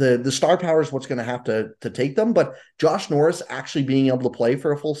 But the star power is what's going to have to take them. But Josh Norris actually being able to play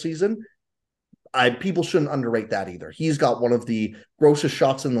for a full season, people shouldn't underrate that either. He's got one of the grossest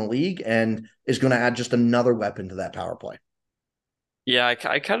shots in the league and is going to add just another weapon to that power play. Yeah, I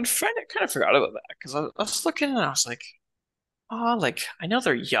kind of forgot about that because I was looking and I was like, oh, like I know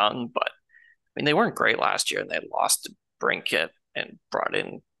they're young, but I mean they weren't great last year and they lost to Brinkett and brought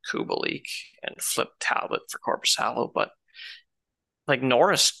in Kubalik and flipped Talbot for Korpisalo, but like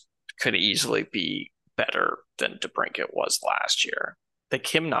Norris could easily be better than DeBrincat was last year. Like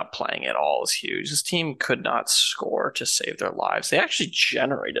him not playing at all is huge. His team could not score to save their lives. They actually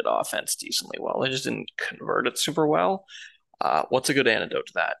generated offense decently well. They just didn't convert it super well. What's a good antidote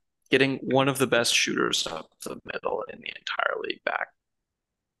to that? Getting one of the best shooters up the middle in the entire league back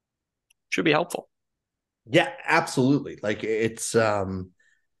should be helpful. Yeah, absolutely. Like it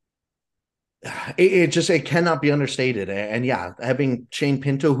cannot be understated. And yeah, having Shane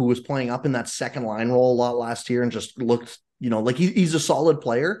Pinto, who was playing up in that second line role a lot last year and just looked, like he's a solid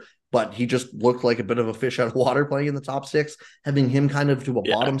player, but he just looked like a bit of a fish out of water playing in the top six. Having him kind of do a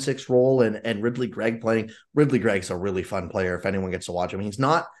Yeah. bottom six role and Ridley Gregg playing. Ridley Gregg's a really fun player if anyone gets to watch him. He's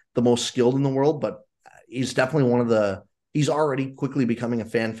not the most skilled in the world, but he's definitely he's already quickly becoming a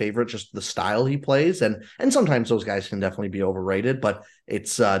fan favorite, just the style he plays. And sometimes those guys can definitely be overrated, but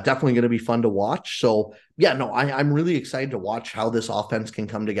it's definitely going to be fun to watch. So yeah, no, I'm really excited to watch how this offense can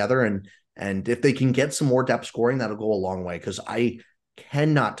come together. And if they can get some more depth scoring, that'll go a long way. Cause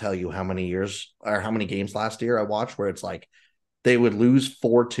cannot tell you how many years or how many games last year I watched where it's like they would lose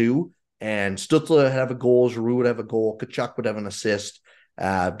 4-2 and Stützle would have a goal, Giroux would have a goal, Tkachuk would have an assist,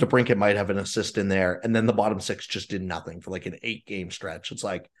 DeBrincat might have an assist in there, and then the bottom six just did nothing for like an 8-game stretch. It's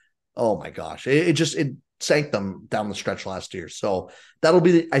like, oh my gosh, it sank them down the stretch last year. So that'll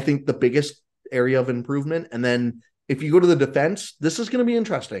be, I think, the biggest area of improvement. And then if you go to the defense, this is going to be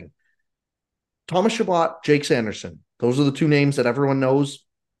interesting. Thomas Chabot, Jake Sanderson. Those are the two names that everyone knows.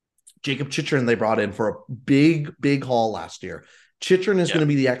 Jacob Chychrun they brought in for a big, big haul last year. Chychrun is going to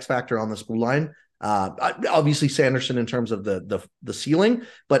be the X factor on this blue line. Obviously Sanderson in terms of the ceiling,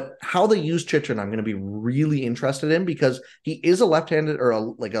 but how they use Chychrun, I'm going to be really interested in because he is a left-handed or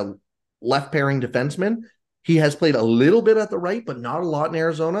a left pairing defenseman. He has played a little bit at the right, but not a lot in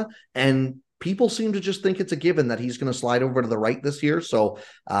Arizona. And people seem to just think it's a given that he's going to slide over to the right this year. So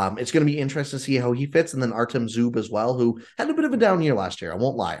it's going to be interesting to see how he fits. And then Artem Zub as well, who had a bit of a down year last year. I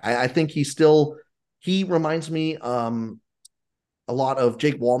won't lie. I think he reminds me a lot of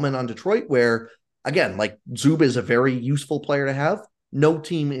Jake Wallman on Detroit, where again, like Zub is a very useful player to have. No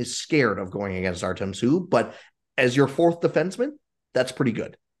team is scared of going against Artem Zub, but as your fourth defenseman, that's pretty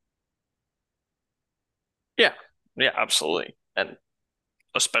good. Yeah, yeah, absolutely. And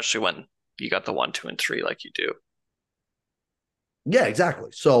especially when you got the 1, 2, and 3 like you do. Yeah,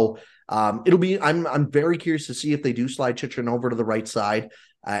 exactly. So it'll be. I'm very curious to see if they do slide Chychrun over to the right side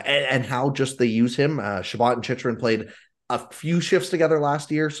and how just they use him. Chabot and Chychrun played a few shifts together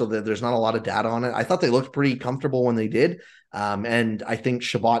last year, so that there's not a lot of data on it. I thought they looked pretty comfortable when they did, and I think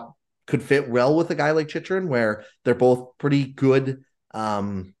Chabot could fit well with a guy like Chychrun, where they're both pretty good.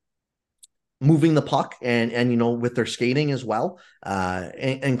 Moving the puck and with their skating as well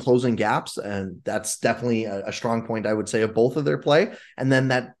and closing gaps, and that's definitely a strong point I would say of both of their play. And then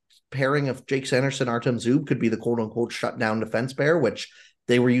that pairing of Jake Sanderson, Artem Zub could be the quote unquote shutdown defense pair, which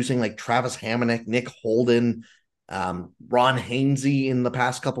they were using like Travis Hamonic, Nick Holden, Ron Hainsey in the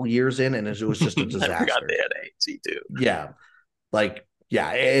past couple years and it was just a disaster. I forgot they had Hainsey too.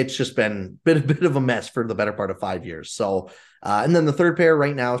 Yeah, it's just been a bit of a mess for the better part of 5 years. So, and then the third pair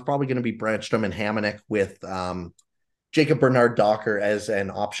right now is probably going to be Brannstrom and Hamonic with Jacob Bernard Docker as an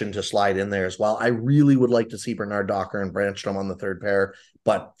option to slide in there as well. I really would like to see Bernard Docker and Brannstrom on the third pair,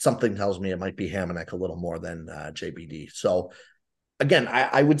 but something tells me it might be Hamonic a little more than JBD. So, again,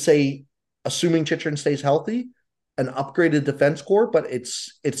 I would say, assuming Chychrun stays healthy, an upgraded defense core, but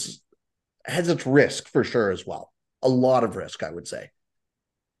it's has its risk for sure as well. A lot of risk, I would say.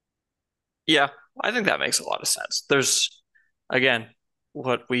 Yeah, I think that makes a lot of sense. There's, again,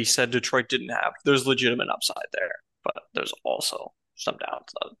 what we said Detroit didn't have. There's legitimate upside there, but there's also some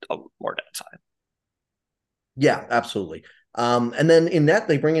more downside. Yeah, absolutely. And then in net,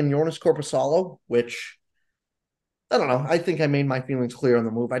 they bring in Joonas Korpisalo, which I don't know. I think I made my feelings clear on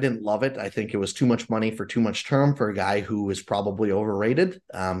the move. I didn't love it. I think it was too much money for too much term for a guy who is probably overrated.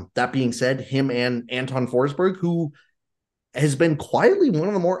 That being said, him and Anton Forsberg, who has been quietly one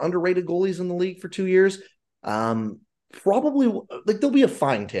of the more underrated goalies in the league for 2 years. Probably like they'll be a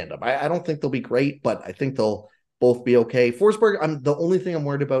fine tandem. I don't think they'll be great, but I think they'll both be okay. Forsberg, the only thing I'm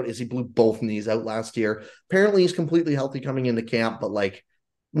worried about is he blew both knees out last year. Apparently he's completely healthy coming into camp, but like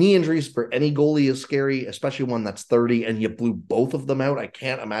knee injuries for any goalie is scary, especially one that's 30 and you blew both of them out. I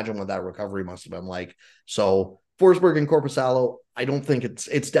can't imagine what that recovery must have been like. So Forsberg and Korpisalo, I don't think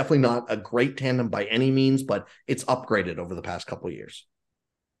it's definitely not a great tandem by any means, but it's upgraded over the past couple of years.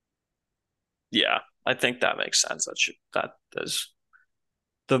 Yeah, I think that makes sense. That is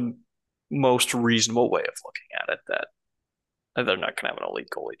the most reasonable way of looking at it. That they're not going to have an elite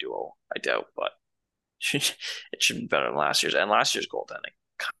goalie duo, I doubt, but it should be better than last year's. And last year's goaltending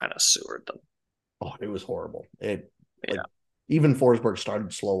kind of sewered them. Oh, it was horrible. Even Forsberg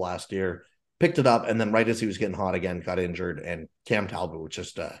started slow last year, picked it up, and then right as he was getting hot again, got injured. And Cam Talbot was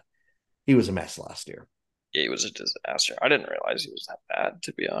just he was a mess last year. Yeah, he was a disaster. I didn't realize he was that bad,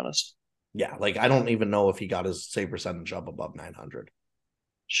 to be honest. Yeah, like I don't even know if he got his save percentage up above 900.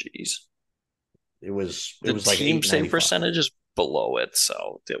 Jeez. It was like team save percentage is below it,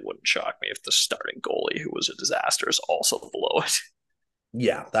 so it wouldn't shock me if the starting goalie, who was a disaster, is also below it.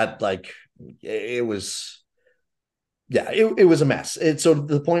 Yeah, that like it was. Yeah, it was a mess. It's so to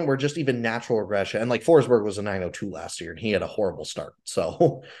the point where just even natural regression, and like Forsberg was a 902 last year, and he had a horrible start.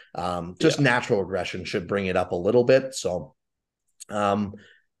 So natural regression should bring it up a little bit. So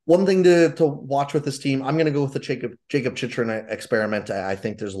one thing to watch with this team, I'm going to go with the Jacob Chychrun experiment. I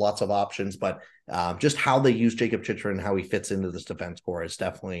think there's lots of options, but just how they use Jacob Chychrun and how he fits into this defense core is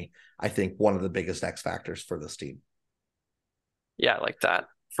definitely, I think, one of the biggest X factors for this team. Yeah, I like that.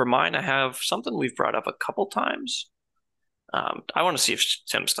 For mine, I have something we've brought up a couple times. I want to see if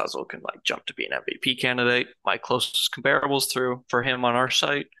Tim Stuzzle can like jump to be an MVP candidate. My closest comparables through for him on our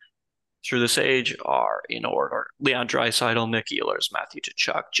site through this age are in order: Leon Draisaitl, Nick Ehlers, Matthew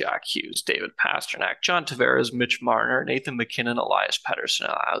Tkachuk, Jack Hughes, David Pastrnak, John Tavares, Mitch Marner, Nathan MacKinnon, Elias Pettersson,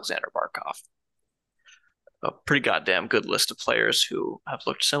 and Alexander Barkov. A pretty goddamn good list of players who have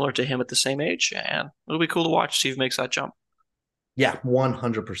looked similar to him at the same age, and it'll be cool to watch see if he makes that jump. Yeah,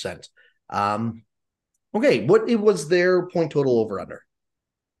 100%. Okay, what it was their point total over under?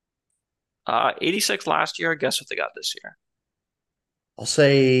 86 last year. Guess what they got this year? I'll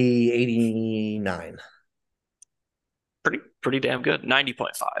say 89. Pretty damn good.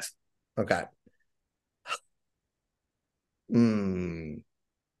 90.5. Okay. I'm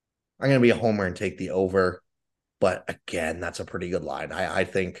going to be a homer and take the over. But again, that's a pretty good line. I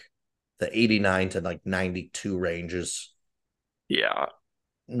think the 89 to like 92 range is Yeah.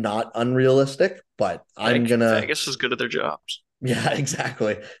 not unrealistic, but I'm going to. Vegas is good at their jobs. Yeah,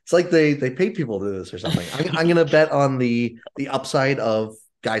 exactly. It's like they pay people to do this or something. I'm going to bet on the upside of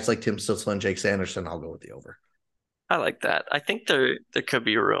guys like Tim Stützle and Jake Sanderson. I'll go with the over. I like that. I think there could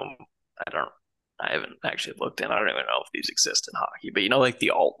be room. I haven't actually looked in. I don't even know if these exist in hockey, but you know, like the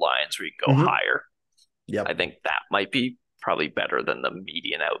alt lines where you can go higher. Yep. I think that might be probably better than the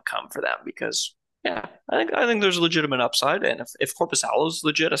median outcome for them because yeah, I think there's a legitimate upside. And if Korpisalo's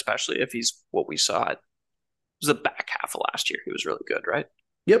legit, especially if he's what we saw, it was the back half of last year. He was really good, right?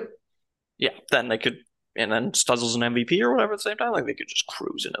 Yep. Yeah, then they could, and then Stuzzle's an MVP or whatever at the same time. Like they could just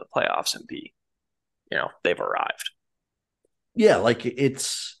cruise into the playoffs and be, they've arrived. Yeah, like it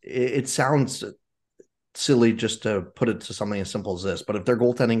sounds silly just to put it to something as simple as this, but if their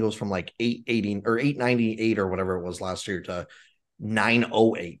goaltending goes from like 880 or 898 or whatever it was last year to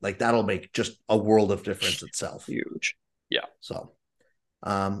 908, like that'll make just a world of difference itself. Huge. Yeah. So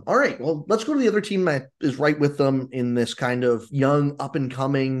all right, well, let's go to the other team that is right with them in this kind of young, up and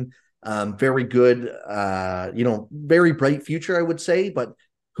coming, very good, very bright future, I would say, but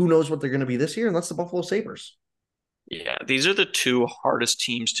who knows what they're going to be this year, and that's the Buffalo Sabres. Yeah, these are the two hardest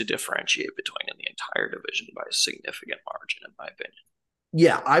teams to differentiate between in the entire division by a significant margin, in my opinion.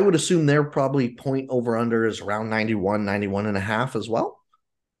 Yeah, I would assume their probably point over under is around 91 and a half as well.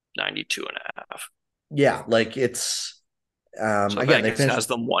 92 and a half. Yeah, like it's so again, they has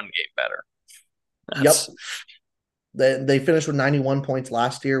them one game better. That's... Yep. They finished with 91 points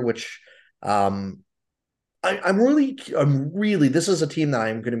last year, which I'm really this is a team that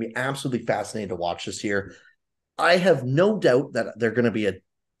I'm going to be absolutely fascinated to watch this year. I have no doubt that they're going to be a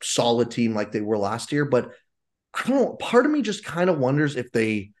solid team like they were last year, but I don't know. Part of me just kind of wonders if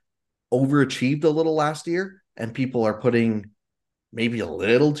they overachieved a little last year and people are putting maybe a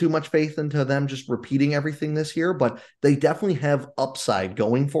little too much faith into them just repeating everything this year, but they definitely have upside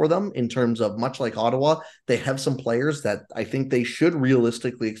going for them in terms of, much like Ottawa, they have some players that I think they should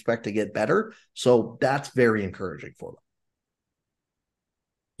realistically expect to get better. So that's very encouraging for them.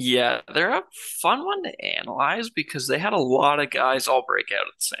 Yeah, they're a fun one to analyze because they had a lot of guys all break out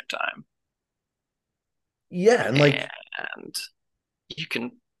at the same time. Yeah, and you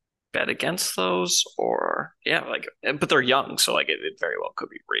can bet against those or but they're young, so like it very well could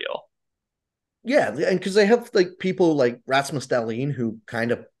be real. Yeah, and because they have like people like Rasmus Dahlin who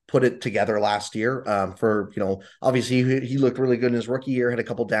kind of put it together last year. For obviously he looked really good in his rookie year, had a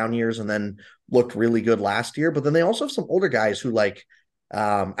couple down years, and then looked really good last year. But then they also have some older guys who like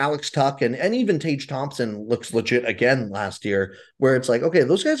Alex Tuch and even Tage Thompson looks legit again last year, where it's like, okay,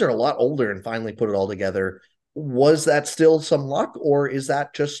 those guys are a lot older and finally put it all together. Was that still some luck, or is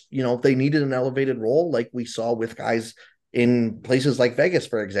that just, they needed an elevated role like we saw with guys in places like Vegas,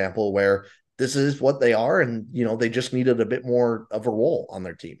 for example, where this is what they are and, they just needed a bit more of a role on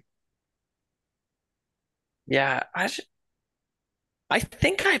their team? Yeah, I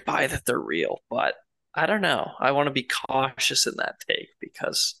think I buy that they're real, but I don't know. I want to be cautious in that take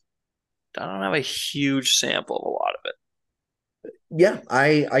because I don't have a huge sample of a lot of it. Yeah,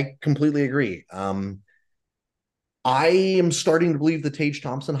 I completely agree. I am starting to believe the Tage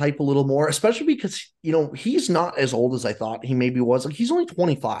Thompson hype a little more, especially because, he's not as old as I thought he maybe was. Like, he's only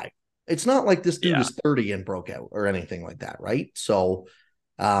 25. It's not like this dude is 30 and broke out or anything like that, right? So,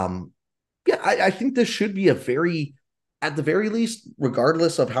 I think this should be at the very least,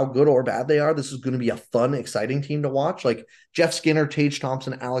 regardless of how good or bad they are, this is going to be a fun, exciting team to watch. Like Jeff Skinner, Tage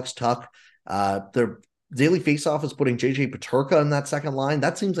Thompson, Alex Tuch. Their daily faceoff is putting JJ Peterka in that second line.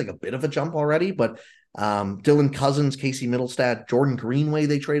 That seems like a bit of a jump already, but Dylan Cousins, Casey Middlestad, Jordan Greenway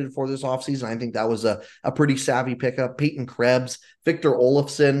they traded for this offseason. I think that was a pretty savvy pickup. Peyton Krebs, Victor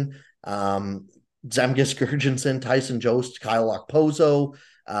Olofsson, Zemgus Girgensson, Tyson Jost, Kyle Okposo.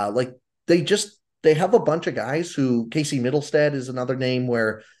 They just they have a bunch of guys who Casey Middlestead is another name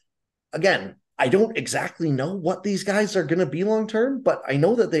where, again, I don't exactly know what these guys are going to be long term, but I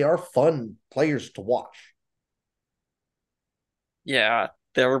know that they are fun players to watch. Yeah,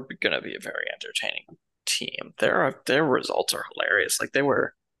 they're going to be a very entertaining team. Their results are hilarious. Like they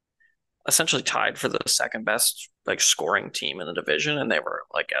were essentially tied for the second best like scoring team in the division, and they were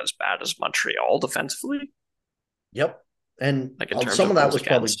like as bad as Montreal defensively, Yep. And like in terms some of of that goals was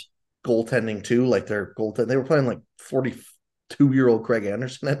probably against. goaltending too. Like their goaltend, they were playing like 42-year-old Craig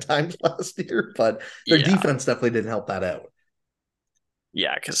Anderson at times last year, but their Yeah, defense definitely didn't help that out.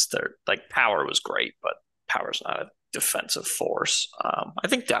 yeah, because their like power was great, but power's not a defensive force. I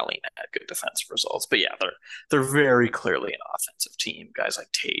think Dahlin had good defensive results, but yeah, they're very clearly an offensive team. Guys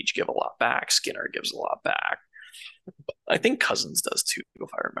like Tage give a lot back, Skinner gives a lot back. I think Cousins does too, if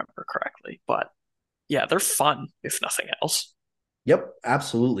I remember correctly. But yeah, they're fun, if nothing else. Yep,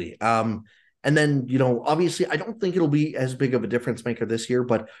 absolutely. And then, obviously, I don't think it'll be as big of a difference maker this year,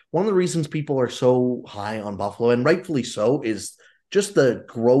 but one of the reasons people are so high on Buffalo, and rightfully so, is just the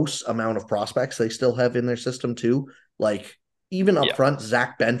gross amount of prospects they still have in their system, too. Like, even up Yeah, front,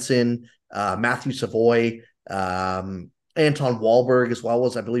 Zach Benson, Matthew Savoy, Anton Wahlberg, as well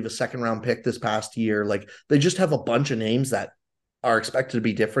as, I believe, a second round pick this past year. Like, they just have a bunch of names that are expected to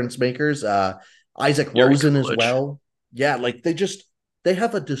be difference makers. Isaac Gary Rosen as Coolidge. well. Yeah, like they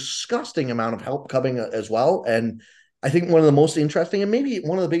have a disgusting amount of help coming as well. And I think one of the most interesting and maybe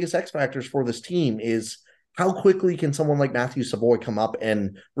one of the biggest X factors for this team is how quickly can someone like Matthew Savoy come up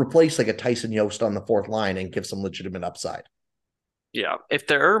and replace like a Tyson Yost on the fourth line and give some legitimate upside? Yeah, if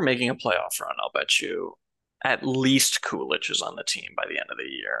they're making a playoff run, I'll bet you at least Coolidge is on the team by the end of the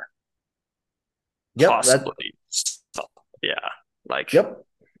year. Yep, that Possibly. Yeah, like yep,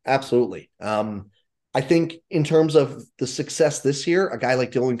 absolutely. I think in terms of the success this year, a guy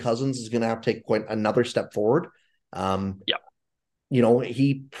like Dylan Cousins is going to have to take quite another step forward. Um, yeah,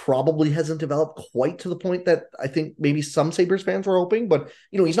 he probably hasn't developed quite to the point that I think maybe some Sabres fans were hoping, but,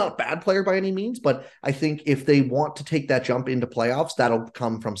 he's not a bad player by any means. But I think if they want to take that jump into playoffs, that'll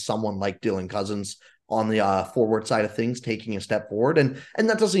come from someone like Dylan Cousins on the forward side of things, taking a step forward. And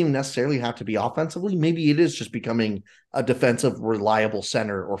that doesn't even necessarily have to be offensively. Maybe it is just becoming a defensive, reliable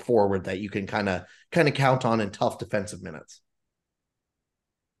center or forward that you can kind of count on in tough defensive minutes.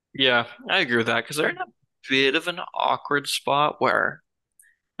 yeah, I agree with that because they're in a bit of an awkward spot where,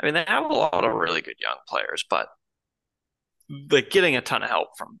 I mean, they have a lot of really good young players, but like getting a ton of help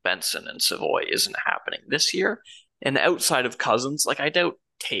from Benson and Savoy isn't happening this year. And outside of Cousins, like I doubt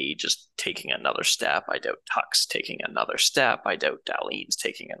Tage is taking another step. I doubt Tuck's taking another step. I doubt Dahlin's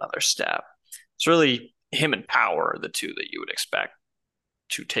taking another step. It's really him and Power are the two that you would expect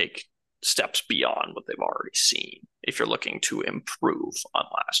to take steps beyond what they've already seen if you're looking to improve on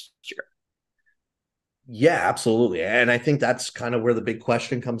last year. Yeah, absolutely. And I think that's kind of where the big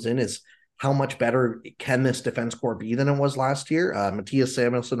question comes in is how much better can this defense core be than it was last year? Matthias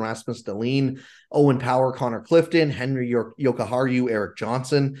Samuelsson, Rasmus Dahlin, Owen Power, Connor Clifton, Henry Yokoharu, Eric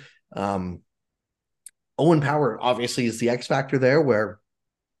Johnson. Um, Owen Power obviously is the X factor there, where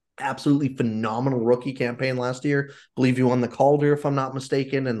absolutely phenomenal rookie campaign last year. I believe you won the Calder, if I'm not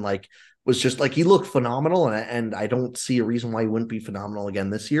mistaken, and like was just like he looked phenomenal. And I don't see a reason why he wouldn't be phenomenal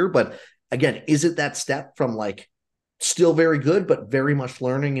again this year. But again, is it that step from like still very good, but very much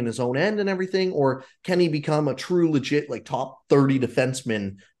learning in his own end and everything? Or can he become a true legit like top 30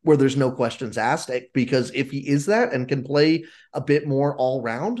 defenseman where there's no questions asked? Because if he is that and can play a bit more all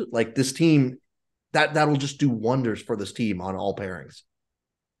round, like this team, that'll just do wonders for this team on all pairings.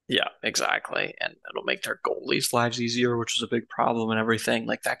 Yeah, exactly. And it'll make their goalies' lives easier, which is a big problem and everything.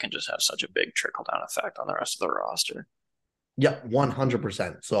 Like that can just have such a big trickle down effect on the rest of the roster. Yeah,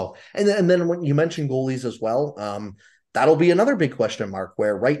 100%. So, and then when you mentioned goalies as well, that'll be another big question mark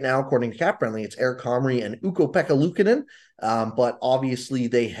where right now, according to Cap Friendly, it's Eric Comrie and Ukko-Pekka Luukkonen. But obviously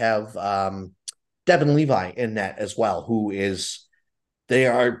they have Devin Levi in net as well, who is they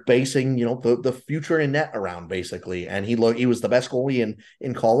are basing, the future in net around basically. And he was the best goalie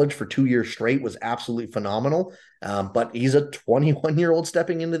in college for 2 years straight, was absolutely phenomenal. But he's a 21-year-old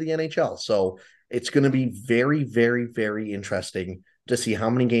stepping into the NHL. So it's going to be very, very, very interesting to see how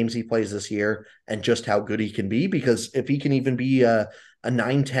many games he plays this year and just how good he can be. Because if he can even be a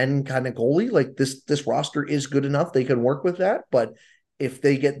 9-10 kind of goalie, like this roster is good enough. They can work with that. But if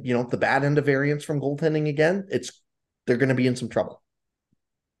they get, the bad end of variance from goaltending again, they're going to be in some trouble.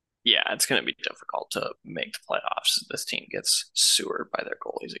 Yeah, it's going to be difficult to make the playoffs. This team gets sewered by their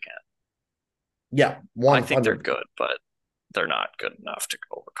goalies again. Yeah, I think they're 100. good, but they're not good enough to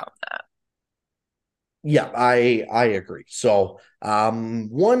overcome that. Yeah, I agree. So,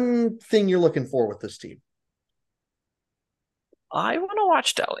 one thing you're looking for with this team. I want to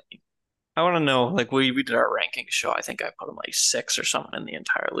watch Delhi. I want to know, like we did our ranking show. I think I put him like six or something in the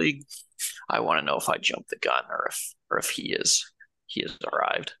entire league. I want to know if I jumped the gun or if he has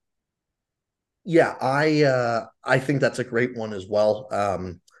arrived. Yeah, I think that's a great one as well.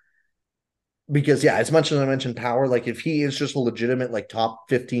 Because yeah, as much as I mentioned power, like if he is just a legitimate like top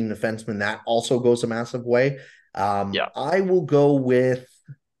 15 defenseman, that also goes a massive way. Yeah, I will go with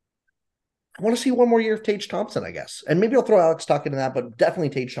I want to see one more year of Tage Thompson, I guess. And maybe I'll throw Alex Tuck into that, but definitely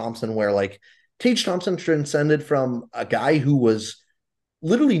Tage Thompson, where like Tage Thompson transcended from a guy who was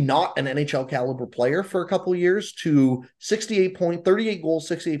literally not an NHL caliber player for a couple of years to 38 goals,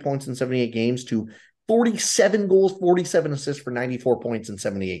 68 points in 78 games to 47 goals, 47 assists for 94 points in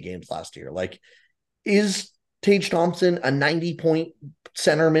 78 games last year. Like, is Tage Thompson a 90-point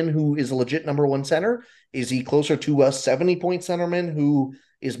centerman who is a legit number one center? Is he closer to a 70-point centerman who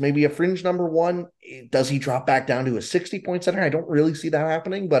is maybe a fringe number one? Does he drop back down to a 60-point center? I don't really see that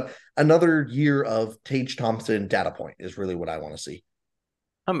happening, but another year of Tage Thompson data point is really what I want to see.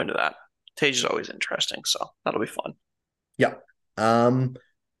 I'm into that. Tage is always interesting, so that'll be fun. Yeah. Um,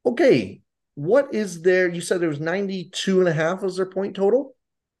 okay. What is there? You said there was 92 and a half was their point total.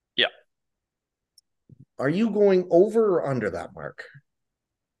 Yeah, Are you going over or under that mark?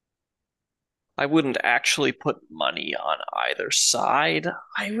 I wouldn't actually put money on either side.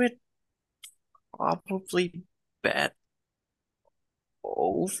 I would probably bet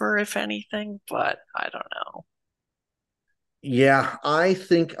over if anything, but I don't know. Yeah, I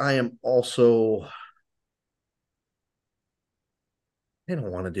think I am also. I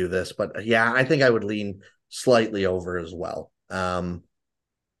don't want to do this, but yeah, I think I would lean slightly over as well.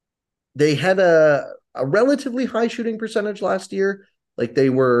 They had a relatively high shooting percentage last year. Like they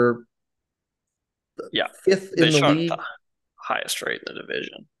were Yeah, fifth they in the shot at the league. highest rate in the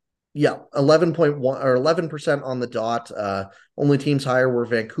division. Yeah, 11.1 or 11% on the dot. Only teams higher were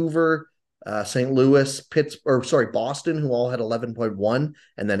Vancouver, St. Louis, Boston, who all had 11.1,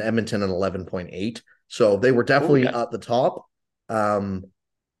 and then Edmonton at 11.8. So they were Oh definitely yeah, at the top. Um,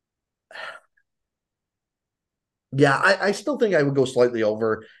 yeah, I still think I would go slightly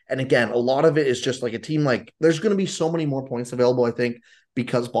over. And again, a lot of it is just like a team like there's going to be so many more points available, I think,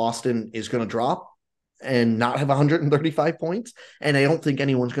 because Boston is going to drop and not have 135 points. And I don't think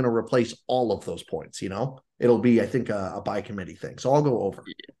anyone's going to replace all of those points, you know? It'll be, I think, a by committee thing. So I'll go over.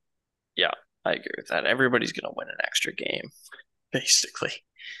 yeah, I agree with that. Everybody's gonna win an extra game, basically.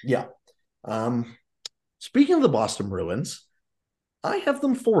 Yeah. Um, Speaking of the Boston Bruins, I have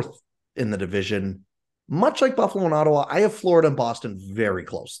them fourth in the division. Much like Buffalo and Ottawa, I have Florida and Boston very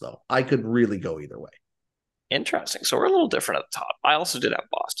close, though. I could really go either way. Interesting. So we're a little different at the top. I also did have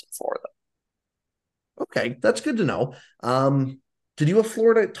Boston for them. Okay, that's good to know. Did you have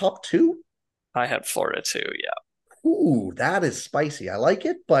Florida at top two? I had Florida too. Yeah. Ooh, that is spicy. I like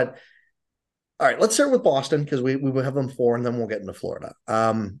it, but all right, let's start with Boston because we will have them four, and then we'll get into Florida.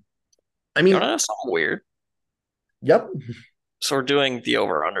 I You want to mean, know something weird? yep. So we're doing the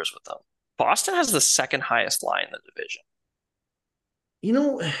over-unders with them. Boston has the second highest line in the division. You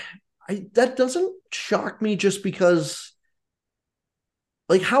know, I that doesn't shock me just because,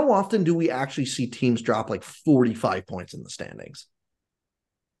 like, how often do we actually see teams drop like 45 points in the standings?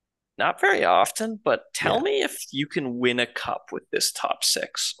 Not very often, but tell Yeah, me if you can win a cup with this top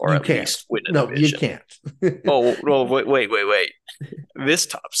six or you at can't. least win a No, you division. can't. Oh, no, wait. This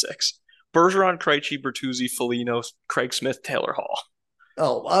top six. Bergeron, Krejci, Bertuzzi, Foligno, Craig Smith, Taylor Hall.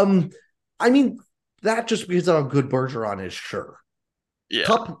 Oh, I mean, that just because of how good Bergeron is, sure. Yeah.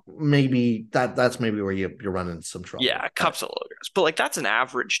 Cup, maybe that's maybe where you're running into some trouble. Yeah, But cup's a little gross. But like that's an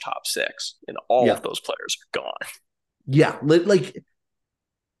average top six, and all yeah, of those players are gone. yeah, like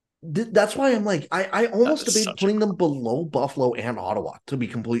that's why I'm like I That almost is debated such a putting them below Buffalo and Ottawa, to be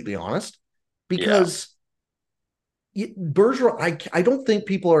completely honest, yeah. because Bergeron, I don't think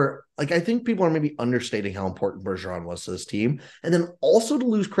people are like I think people are maybe understating how important Bergeron was to this team, and then also to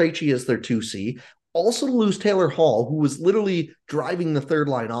lose Krejci as their 2C, also to lose Taylor Hall, who was literally driving the third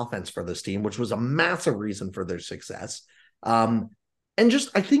line offense for this team, which was a massive reason for their success. Um, and just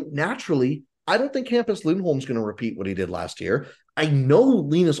I think naturally, I don't think Hampus Lindholm's going to repeat what he did last year. I know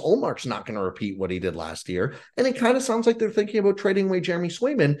Linus Olmark's not going to repeat what he did last year. And it kind of sounds like they're thinking about trading away Jeremy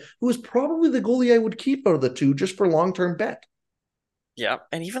Swayman, who is probably the goalie I would keep out of the two just for long-term bet. Yeah.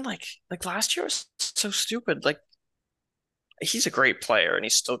 And even like last year was so stupid. Like he's a great player and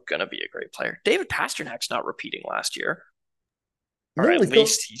he's still gonna be a great player. David Pasternak's not repeating last year. Or No, at like the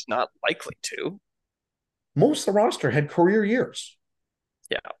least he's not likely to. most of the roster had career years.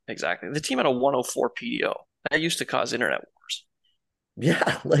 Yeah, exactly. The team had a 104 PDO. That used to cause internet wars.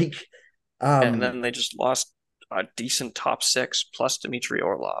 Yeah, like And um then they just lost a decent top six plus Dmitry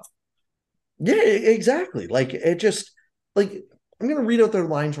Orlov. yeah, exactly. Like it just like I'm gonna read out their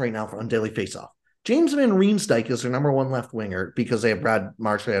lines right now for on Daily Faceoff. James Van Riemsdyk is their number one left winger because they have Brad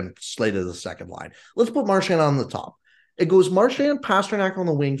Marchand slated as the second line. Let's put Marchand on the top. It goes Marchand, Pasternak on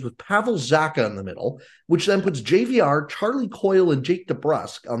the wings with Pavel Zacha in the middle, which then puts JVR, Charlie Coyle, and Jake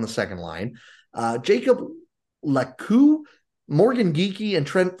DeBrusk on the second line. Jacob Lacu, Morgan Geeky, and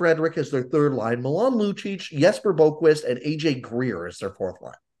Trent Frederick as their third line. Milan Lucic, Jesper Boquist, and AJ Greer as their fourth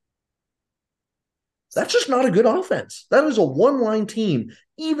line. That's just not a good offense. That is a one-line team,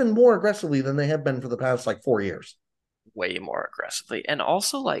 even more aggressively than they have been for the past like 4 years. Way more aggressively. And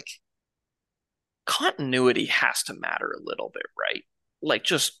also, like, continuity has to matter a little bit, right? Like,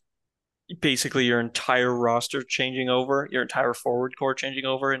 just basically your entire roster changing over, your entire forward core changing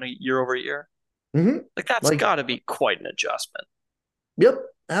over in a year over year. Mm-hmm. Like, that's Like, got to be quite an adjustment. yep,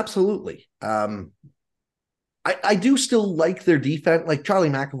 absolutely. I do still like their defense. Like Charlie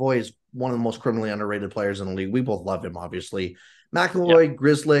McAvoy is one of the most criminally underrated players in the league. We both love him, obviously. Yeah. McAvoy,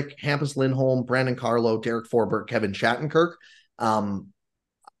 Grizzlick, Hampus Lindholm, Brandon Carlo, Derek Forbert, Kevin Shattenkirk. Um,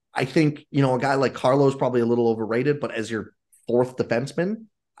 I think, a guy like Carlo is probably a little overrated, but as your fourth defenseman,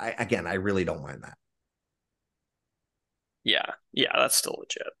 I really don't mind that. Yeah. Yeah. That's still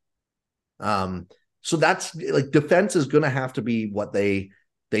legit. Um, so that's like defense is going to have to be what they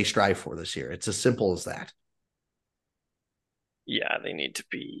strive for this year. It's as simple as that. Yeah. They need to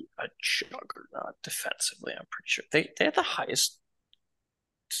be a juggernaut defensively. I'm pretty sure they had the highest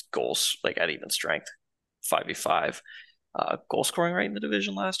goals, like at even strength, 5v5 goal scoring rate in the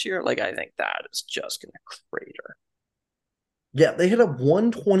division last year. Like, I think that is just going to crater. Yeah, they had a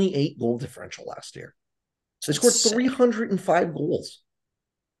 128 goal differential last year. They It's scored insane. 305 goals.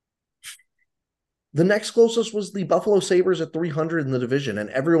 The next closest was the Buffalo Sabres at 300 in the division, and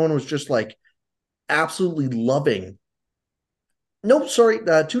everyone was just like absolutely loving. Nope, sorry,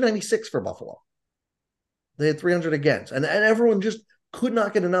 296 for Buffalo. They had 300 against, and everyone just could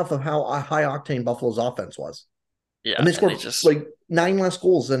not get enough of how high octane Buffalo's offense was. Yeah, And they and scored they just like 9 less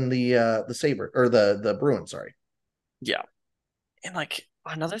goals than the Sabre or the Bruins. Sorry. yeah. And like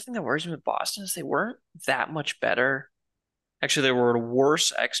another thing that worries me with Boston is they weren't that much better. Actually, they were a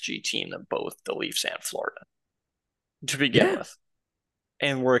worse XG team than both the Leafs and Florida to begin Yeah, with.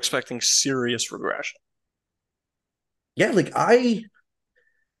 And we're expecting serious regression. yeah. Like I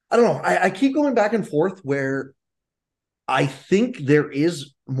don't know. I keep going back and forth where I think there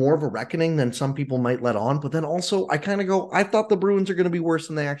is more of a reckoning than some people might let on. But then also, I kind of go, I thought the Bruins are going to be worse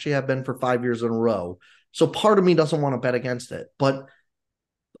than they actually have been for 5 years in a row. So part of me doesn't want to bet against it. But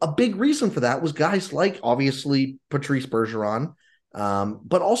a big reason for that was guys like, obviously, Patrice Bergeron,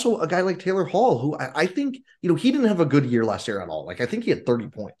 but also a guy like Taylor Hall, who I think, he didn't have a good year last year at all. Like, I think he had 30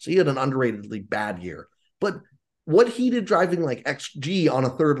 points. He had an underratedly bad year. But what he did driving like XG on a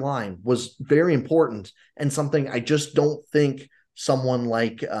third line was very important and something I just don't think someone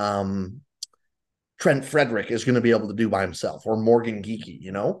like Trent Frederick is going to be able to do by himself or Morgan Geeky.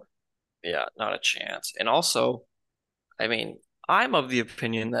 Yeah, not a chance. And also, I mean, I'm of the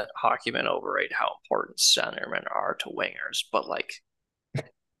opinion that hockey men overrate how important centermen are to wingers. But like,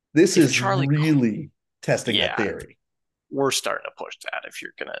 This if is Charlie, really testing that yeah, theory. we're starting to push that. If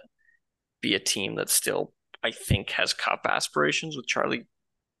you're gonna be a team that still, I think, has cup aspirations with Charlie,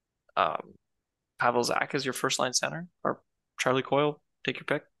 um, Pavel Zach as your first line center or Charlie Coyle, take your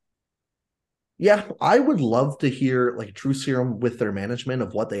pick. Yeah, I would love to hear like a true serum with their management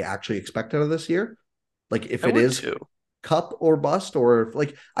of what they actually expect out of this year. Like if I it would is too. cup or bust, or if,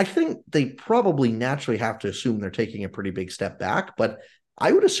 like I think they probably naturally have to assume they're taking a pretty big step back, but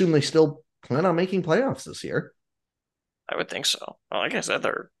I would assume they still plan on making playoffs this year. I would think so. Well, like I said,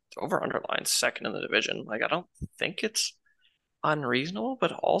 they're over underlined second in the division. Like, I don't think it's unreasonable,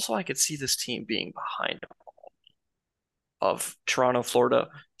 but also I could see this team being behind of Toronto, Florida,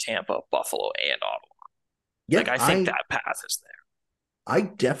 Tampa, Buffalo, and Ottawa. Like, Yeah, I think I that path is there. I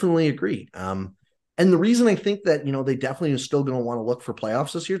definitely agree. And the reason I think that they definitely are still going to want to look for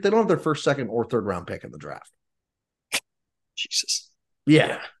playoffs this year, they don't have their first, second, or third round pick in the draft. Jesus. Yeah,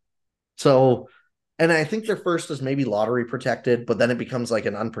 Yeah. so, and I think their first is maybe lottery protected, but then it becomes like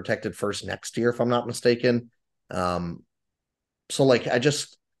an unprotected first next year, if I'm not mistaken. Um, so like I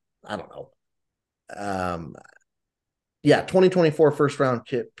don't know. Um, yeah, 2024 first round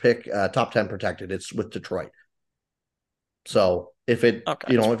pick, top 10 protected. It's with Detroit. So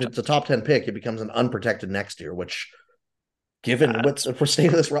Okay. It's if it's a top 10 pick, it becomes an unprotected next year, which given that's if we're staying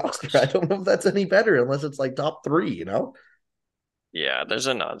with this roster, I worse. don't know if that's any better unless it's like top 3. Yeah, there's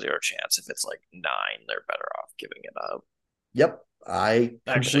a non-zero chance if it's like 9, they're better off giving it up. Yep, I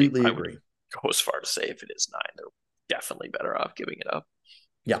Actually, completely I would agree. go as far to say if it is 9, they're definitely better off giving it up.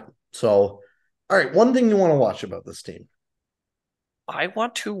 Yeah. So, all right, one thing you want to watch about this team. I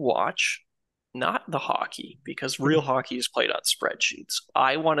want to watch not the hockey because real hockey is played on spreadsheets.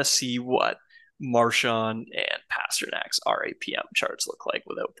 I want to see what Marchand and Pasternak's RAPM charts look like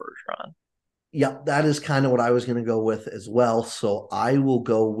without Bergeron. Yep, that is kind of what I was going to go with as well. So I will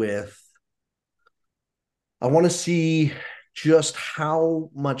go with I want to see just how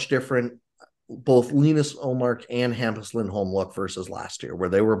much different both Linus Olmark and Hampus Lindholm look versus last year, where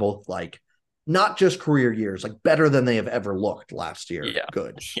they were both like not just career years, like better than they have ever looked last year. Yeah,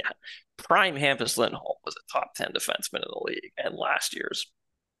 Good. yeah. Prime Hampus Lindholm was a top 10 defenseman in the league, and last year's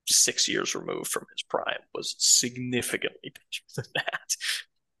 6 years removed from his prime was significantly better than that.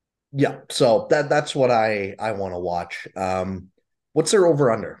 Yeah. So that's what I want to watch. What's their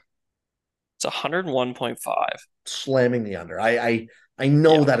over under? It's 101.5. Slamming the under. I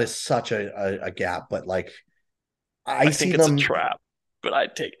know Yeah, that is such a gap, but like I I see think it's a them. trap, but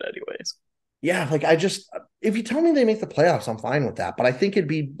I'd take it anyways. Yeah, like I just if you tell me they make the playoffs, I'm fine with that. But I think it'd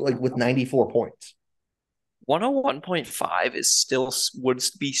be like with 94 points. 101.5 is still would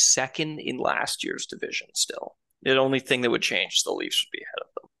be second in last year's division still. The only thing that would change is the Leafs would be ahead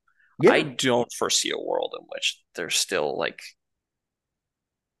of them. I Yeah. don't foresee a world in which they're still like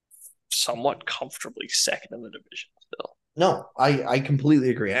somewhat comfortably second in the division still. No, I completely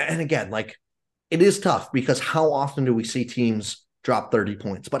agree. And again, like it is tough because how often do we see teams drop 30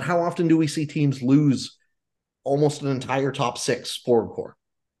 points? But how often do we see teams lose almost an entire top six forward core,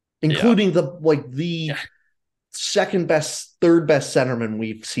 Yeah. including Yeah. the second best, third best centerman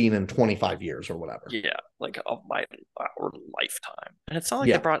we've seen in 25 years or whatever. Yeah. Like of my our lifetime. And it's not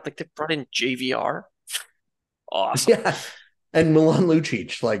Yeah. like they brought in JVR. Awesome. Yeah. And Milan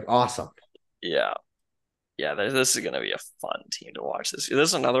Lucic, like awesome. Yeah. Yeah, this is going to be a fun team to watch this year. This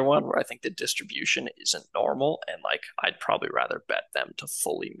is another one where I think the distribution isn't normal, and like I'd probably rather bet them to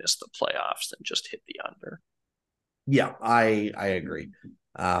fully miss the playoffs than just hit the under. Yeah, I agree.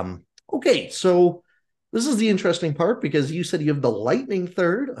 Okay, so this is the interesting part because you said you have the Lightning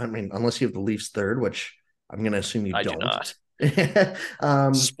third. I mean, unless you have the Leafs third, which I'm going to assume you I do don't. not.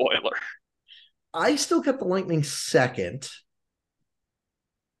 um, Spoiler. I still kept the Lightning second.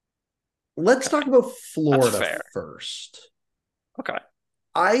 Let's Okay, talk about that's Florida fair. first. Okay.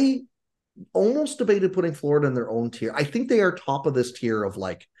 I almost debated putting Florida in their own tier. I think they are top of this tier of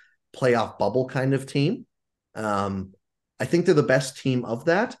like playoff bubble kind of team. Um, I think they're the best team of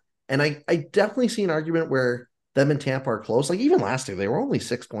that. And I definitely see an argument where them and Tampa are close. Like even last year, they were only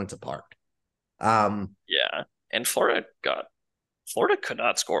 6 points apart. Um, Yeah. And Florida could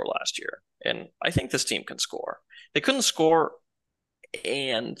not score last year. And I think this team can score. They couldn't score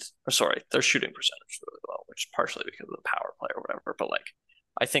and or sorry, their shooting percentage is really low, which is partially because of the power play or whatever. But like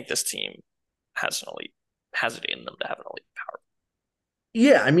I think this team has it in them to have an elite power.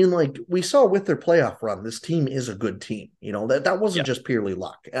 yeah, I mean, like we saw with their playoff run, this team is a good team. You know, that Yeah. wasn't just purely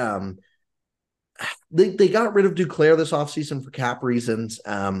luck. They got rid of Duclair this offseason for cap reasons.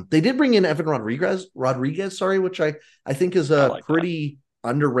 They did bring in Evan Rodriguez, sorry, which I think is I a like that. pretty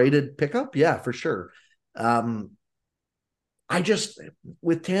underrated pickup. Yeah, for sure. Um, I just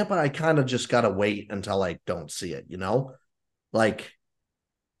with Tampa, I kind of just gotta wait until I don't see it, you know? Like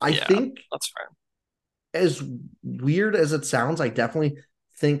I Yeah, think that's fair. as weird as it sounds, I definitely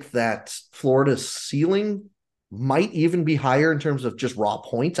think that Florida's ceiling might even be higher in terms of just raw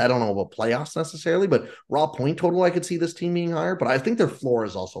points. I don't know about playoffs necessarily, but raw point total, I could see this team being higher. But I think their floor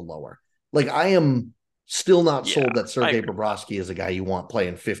is also lower. Like I am still not Yeah, sold that I Sergei agree with that. Bobrovsky is a guy you want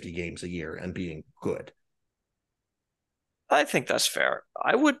playing 50 games a year and being good. I think that's fair.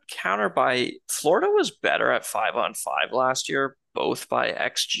 I would counter by Florida was better at 5-on-5 last year, both by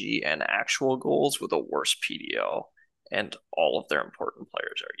XG and actual goals with a worse PDO, and all of their important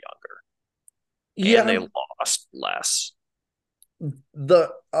players are younger. And they Yeah. lost less. The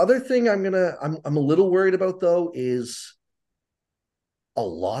other thing I'm a little worried about though is a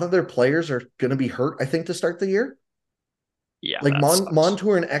lot of their players are gonna be hurt, I think, to start the year. Yeah, Like that sucks.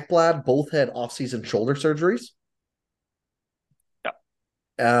 Montour and Ekblad both had off-season shoulder surgeries. Yeah,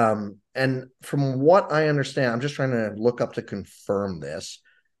 And from what I understand, I'm just trying to look up to confirm this,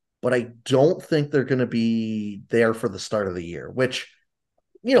 but I don't think they're going to be there for the start of the year, which,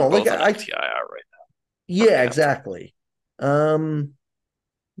 they're like both on LTIR right now, or yeah, camp time. exactly. Um,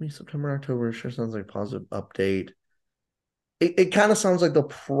 September, October sure sounds like a positive update. It kind of sounds like they'll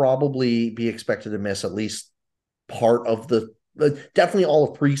probably be expected to miss at least part of the definitely all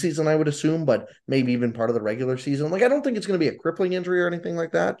of preseason, I would assume, but maybe even part of the regular season. Like, I don't think it's going to be a crippling injury or anything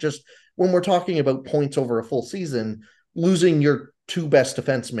like that. Just when we're talking about points over a full season, losing your two best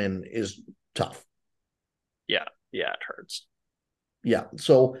defensemen is tough. Yeah, yeah, it hurts. Yeah.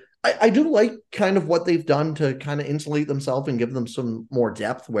 So I do like kind of what they've done to kind of insulate themselves and give them some more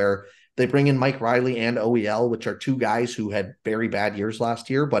depth where they bring in Mike Riley and OEL, which are two guys who had very bad years last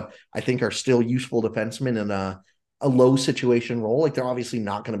year, but I think are still useful defensemen in a low situation role. Like they're obviously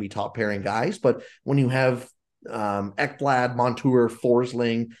not going to be top pairing guys, but when you have Ekblad, Montour,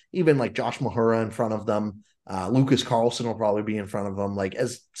 Forsling, even like Josh Mahura in front of them, Lucas Carlson will probably be in front of them, like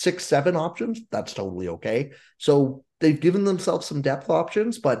as 6-7 options. That's totally okay. So they've given themselves some depth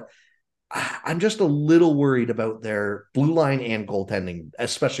options, but I'm just a little worried about their blue line and goaltending,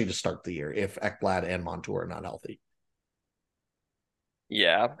 especially to start the year if Ekblad and Montour are not healthy.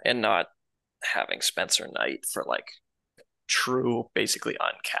 Yeah, and not having Spencer Knight for like true, basically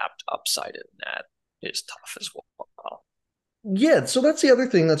uncapped upside in that is tough as well. Yeah, so that's the other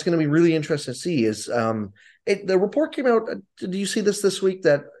thing that's going to be really interesting to see is the report came out. Did you see this week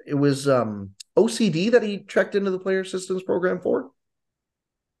that it was OCD that he checked into the player systems program for?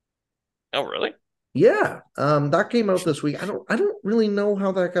 Oh, really? Yeah, that came out this week. I don't really know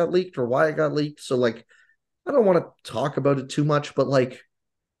how that got leaked or why it got leaked. So like, I don't want to talk about it too much, but like,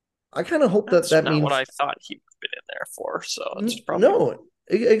 I kind of hope that That's that not what means I thought he would have been in there for, so it's probably no,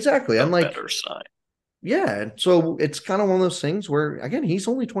 exactly. a I'm like, better sign. yeah. So it's kind of one of those things where again, he's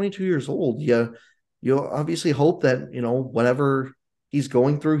only 22 years old. Yeah, you obviously hope that whatever he's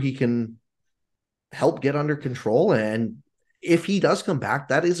going through, he can help get under control. And if he does come back,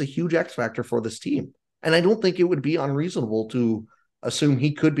 that is a huge X factor for this team. And I don't think it would be unreasonable to assume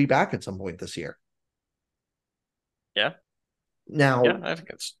he could be back at some point this year. Yeah, yeah, Now, I think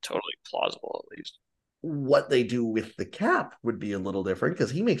it's totally plausible at least. what they do with the cap would be a little different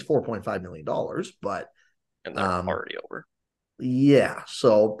because he makes $4.5 million, but And they're um, already over. yeah,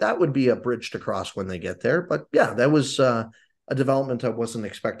 so that would be a bridge to cross when they get there. But yeah, that was a development I wasn't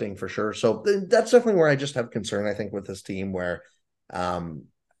expecting for sure. So that's definitely where I just have concern, I think, with this team where um,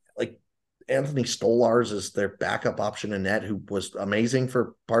 like Anthony Stolars is their backup option in net, who was amazing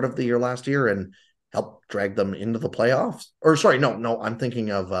for part of the year last year and helped drag them into the playoffs. Or sorry, no, I'm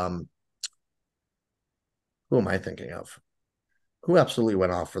thinking of who am I thinking of? Who absolutely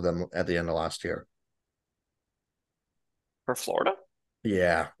went off for them at the end of last year? For Florida?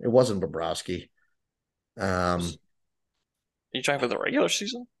 Yeah, it wasn't Bobrovsky. Um, Was you talking about the regular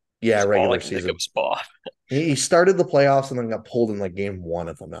season? yeah, Because all I regular can think of season. is Bob. He started the playoffs and then got pulled in like game one,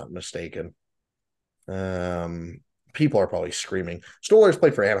 if I'm not mistaken. Um, People are probably screaming. Stolarz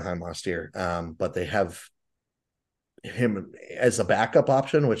played for Anaheim last year, but they have him as a backup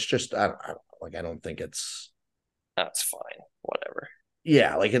option, which just I don't think it's That's fine. Whatever.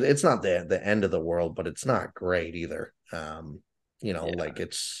 yeah, like it's not the end of the world, but it's not great either. Yeah. Like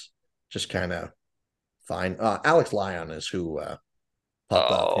it's just kind of fine. Alex Lyon is who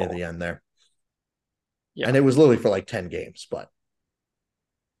popped off near Oh, the end there, yeah. and it was literally for like 10 games, but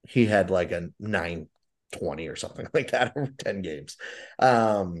he had like a 920 or something like that over 10 games.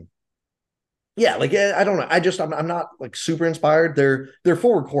 Um, yeah, like I don't know. I'm not like super inspired. Their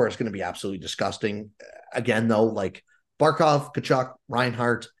forward core is going to be absolutely disgusting. Again, though, like Barkov, Kachuk,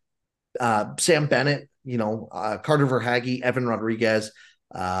 Reinhart, Sam Bennett, Carter Verhage, Evan Rodriguez,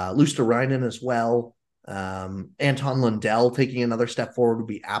 Luster as well. Anton Lundell taking another step forward would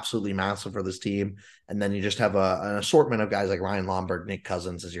be absolutely massive for this team. And then you just have an assortment of guys like Ryan Lomberg, Nick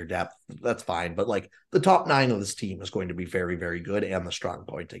Cousins as your depth. That's fine. But like the top nine of this team is going to be very, very good and the strong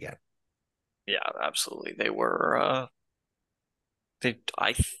point again. Yeah, absolutely. They were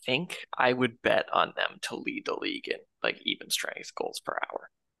I think I would bet on them to lead the league in like even strength goals per hour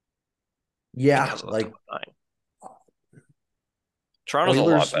Yeah, because of the like top nine. Toronto's a lot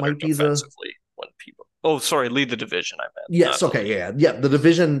Oilers better might be the defensively when people. Oh, sorry, lead the division. I meant yes, not the okay, league. yeah. The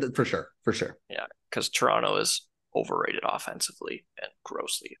division for sure, for sure. Yeah, because Toronto is overrated offensively and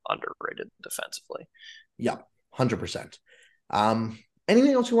grossly underrated defensively. Yeah, 100%.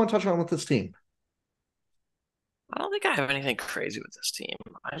 Anything else you want to touch on with this team? I don't think I have anything crazy with this team.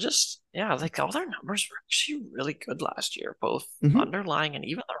 Yeah, like all their numbers were actually really good last year, both Mm-hmm. underlying and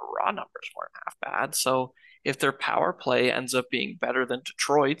even their raw numbers weren't half bad. So if their power play ends up being better than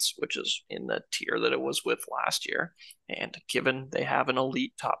Detroit's, which is in the tier that it was with last year, and given they have an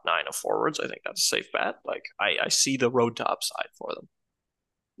elite top nine of forwards, I think that's a safe bet. Like I see the road to upside for them.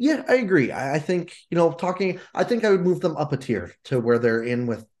 Yeah, I agree. I think, I think I would move them up a tier to where they're in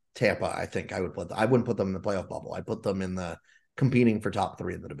with Tampa. I think I would I wouldn't put them in the playoff bubble. I put them in the competing for top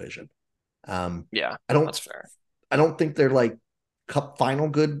three in the division. Um, Yeah, I don't, that's fair. I don't think they're like cup final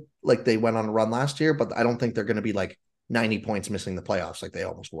good like they went on a run last year, but I don't think they're going to be like 90 points missing the playoffs like they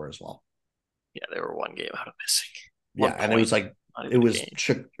almost were as well. Yeah, they were one game out of missing. Yeah, One and it was point, like not it even a was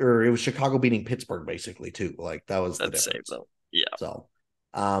game. or it was Chicago beating Pittsburgh basically too. Like that was the That saved difference. them. Yeah. So,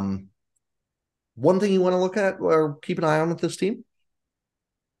 um, one thing you want to look at or keep an eye on with this team.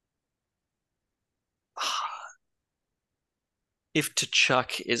 If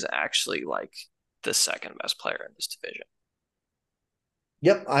T'Chuk is actually like the second best player in this division.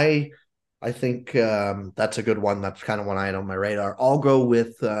 Yep, I think that's a good one. That's kind of one I had on my radar. I'll go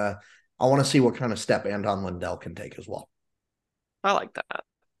with I want to see what kind of step Anton Lundell can take as well. I like that.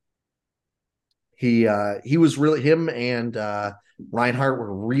 He was really him and Reinhart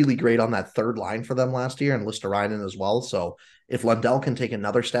were really great on that third line for them last year and Ryan as well. So if Lundell can take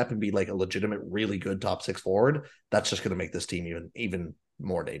another step and be like a legitimate, really good top six forward, that's just going to make this team even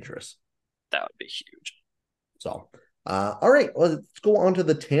more dangerous. That would be huge. So all right, well, let's go on to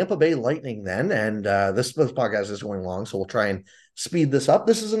the Tampa Bay Lightning then. And this podcast is going long, so we'll try and speed this up.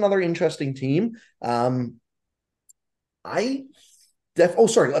 This is another interesting team. I oh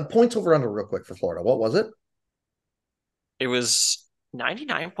sorry, points over under real quick for Florida. What was it? It was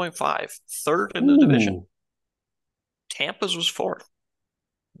 99.5, third in the division. Ooh, Tampa's was fourth.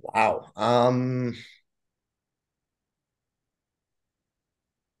 wow.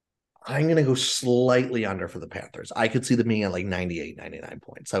 I'm going to go slightly under for the Panthers. I could see them being at like 98, 99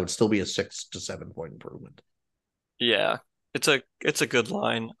 points. That would still be a 6 to 7 point improvement. Yeah. It's a good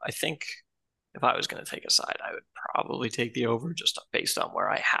line. I think if I was going to take a side, I would probably take the over just based on where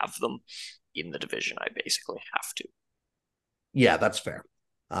I have them in the division. I basically have to. Yeah, that's fair.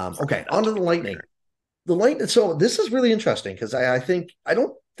 Okay, That on to to the be Lightning. fair. The Lightning. So this is really interesting because I think I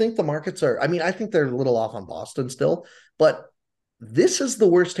don't think the markets are. I mean, I think they're a little off on Boston still, but this is the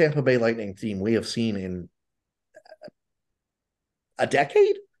worst Tampa Bay Lightning team we have seen in a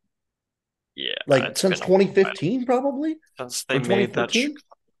decade, Yeah, like it's since been a while 2015, probably since or they made that 2014.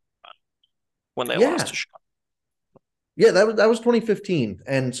 when they lost Yeah, to Chicago. yeah, that was 2015,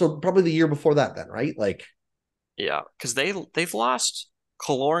 and so probably the year before that, then, right? Like, Yeah, because they've lost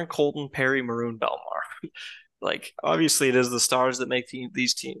Kaloran, Colton, Perry, Maroon, Belmar. Like obviously it is the stars that make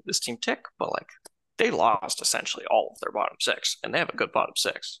this team tick, but like they lost essentially all of their bottom six, and they have a good bottom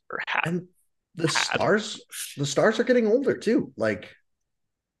six or and had. the stars are getting older too. Like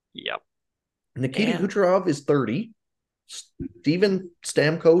Yep. Nikita And Kucherov is 30, Steven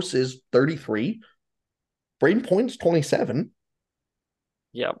Stamkos is 33, Braden Point's 27.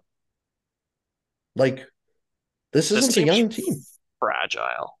 yep, Like, this this isn't a team's young team.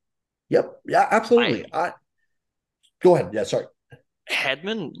 fragile. Yep. Yeah, I absolutely. Go ahead. Yeah, sorry.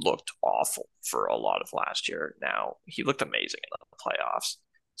 Hedman looked awful for a lot of last year. Now he looked amazing in the playoffs.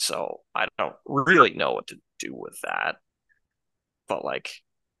 So I don't really know what to do with that. But like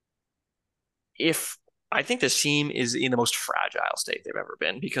if I think this team is in the most fragile state they've ever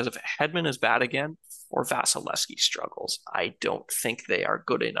been because if Hedman is bad again or Vasilevsky struggles, I don't think they are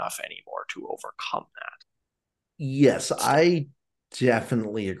good enough anymore to overcome that. Yes, So I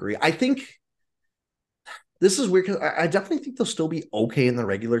definitely agree. I think this is weird because I definitely think they'll still be okay in the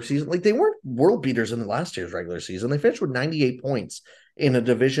regular season. Like they weren't world beaters in the last year's regular season. They finished with 98 points in a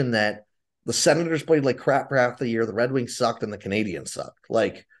division that the Senators played like crap for half the year. The Red Wings sucked and the Canadians sucked.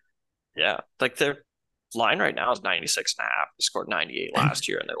 Like, yeah, like their line right now is 96 and a half. They scored 98 and last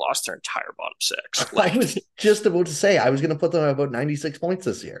year and they lost their entire bottom six. I Like, was just about to say I was going to put them at about 96 points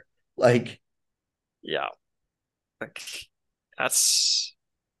this year. Like, yeah, like that's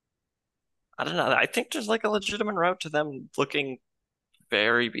I don't know. I think there's like a legitimate route to them looking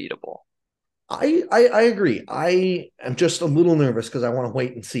very beatable. I agree. I am just a little nervous because I want to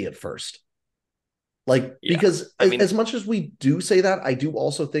wait and see it first. Like, Yeah. because I mean, as much as we do say that, I do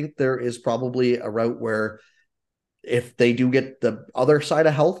also think there is probably a route where if they do get the other side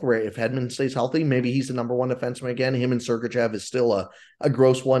of health, where if Hedman stays healthy, maybe he's the number one defenseman again. Him and Sergachev is still a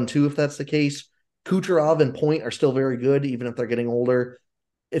gross 1-2 if that's the case. Kucherov and Point are still very good, even if they're getting older.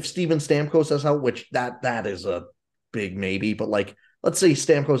 If Steven Stamkos has out, which that is a big maybe, but like let's say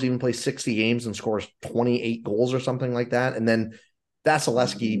Stamkos even plays 60 games and scores 28 goals or something like that, and then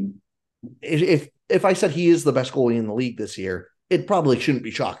Vasilevsky, if I said he is the best goalie in the league this year, it probably shouldn't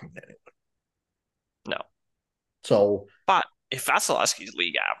be shocking to anyone. no. So But if Vasilevsky's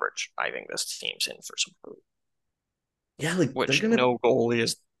league average, I think this team's in for some food, yeah, like which no goalie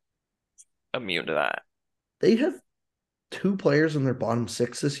is immune to that. they have two players in their bottom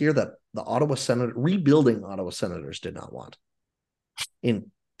six this year that the rebuilding Ottawa Senators did not want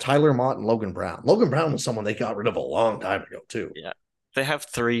in Tyler Mott and Logan Brown. Logan Brown was someone they got rid of a long time ago too. Yeah. They have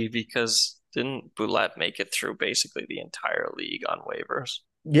three because Didn't Boulette make it through basically the entire league on waivers?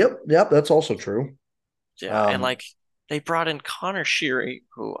 Yep, that's also true. Yeah, and Um, like they brought in Connor Sheary,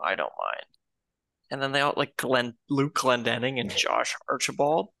 who I don't mind, and then they all like Luke Glendening and Josh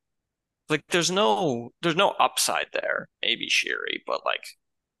Archibald. Like there's no upside there. Maybe Sheary, but like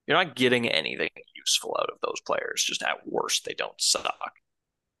you're not getting anything useful out of those players. Just at worst, they don't suck,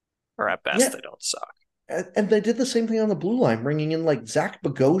 or at best, yeah, they don't suck. and they did the same thing on the blue line, bringing in like Zach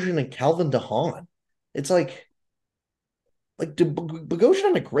Bogosian and Calvin DeHaan. It's like Bogosian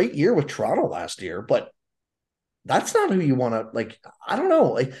had a great year with Toronto last year, but that's not who you want to like. I don't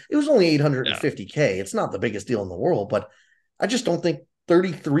know. Like it was only Yeah, 850K. It's not the biggest deal in the world, but I just don't think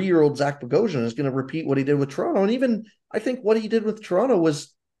 33-year-old Zach Bogosian is going to repeat what he did with Toronto. And even I think what he did with Toronto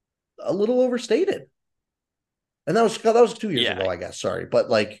was a little overstated. And that was 2 years yeah. ago, I guess. Sorry, but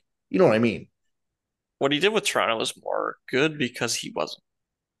like you know what I mean. What he did with Toronto was more good because he wasn't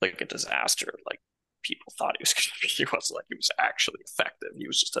like a disaster. Like people thought he was going to be. He wasn't like he was actually effective. He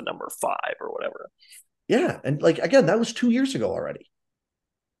was just a number five or whatever. Yeah, and like again, that was 2 years ago already.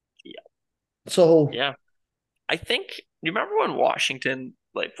 Yeah, So yeah. I think you remember when Washington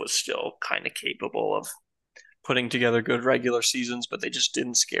like was still kind of capable of putting together good regular seasons, but they just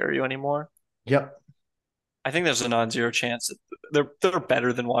didn't scare you anymore. yep, I think there's a non-zero chance that they're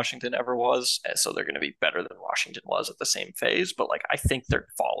better than Washington ever was, and so they're going to be better than Washington was at the same phase. But like I think they're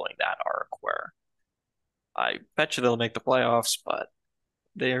following that arc where I bet you they'll make the playoffs, but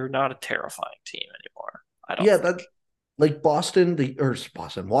they're not a terrifying team anymore. I don't yeah, think. that like Washington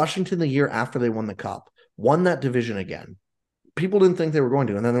the year after they won the cup, won that division again. People didn't think they were going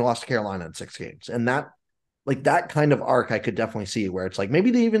to, and then they lost to Carolina in 6 games. And that kind of arc I could definitely see where it's like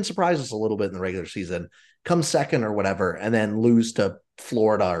maybe they even surprise us a little bit in the regular season, come second or whatever, and then lose to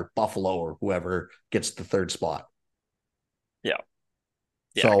Florida or Buffalo or whoever gets the third spot. Yeah,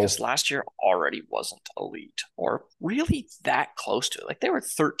 yeah, because So last year already wasn't elite or really that close to it. Like they were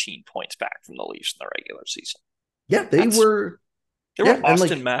 13 points back from the Leafs in the regular season. yeah, That's they yeah, were and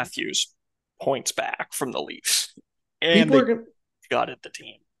Austin like Matthews points back from the Leafs, and people are they gonna gutted the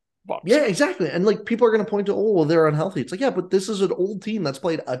team. yeah, So exactly. And like people are gonna point to, oh, well, they're unhealthy. It's like, yeah, but this is an old team that's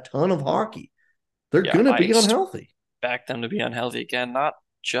played a ton of hockey. They're yeah, gonna I be unhealthy. expect them to be unhealthy again. Not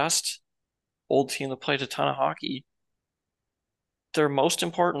just old team that played a ton of hockey. Their most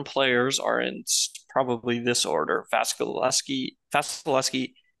important players are in probably this order: Vasilevsky,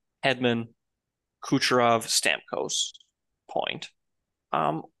 Hedman, Kucherov, Stamkos. Point.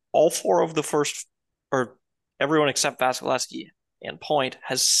 Um, all four of the first, or everyone except Vasilevsky and Point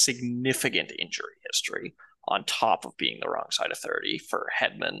has significant injury history on top of being the wrong side of 30 for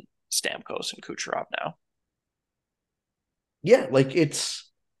Hedman, Stamkos, and Kucherov now. Yeah, like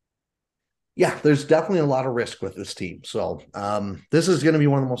there's definitely a lot of risk with this team. So this is going to be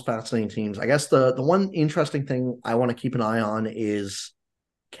one of the most fascinating teams. I guess the one interesting thing I want to keep an eye on is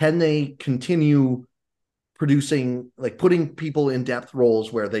can they continue producing like putting people in depth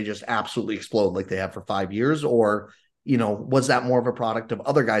roles where they just absolutely explode like they have for 5 years, or was that more of a product of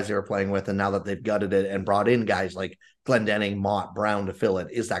other guys they were playing with, and now that they've gutted it and brought in guys like Glendening, Mott, Brown to fill it,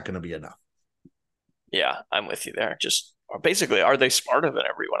 is that going to be enough? Yeah, I'm with you there. Just basically, are they smarter than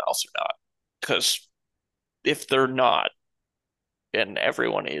everyone else or not? Because if they're not, and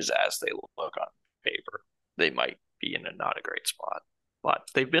everyone is as they look on paper, they might be in a not a great spot. But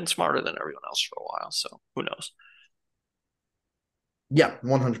they've been smarter than everyone else for a while, so who knows? Yeah,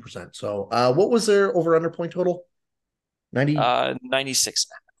 100%. So what was their over under point total? 90. 96.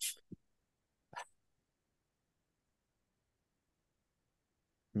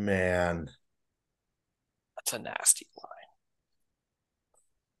 Man, That's a nasty line.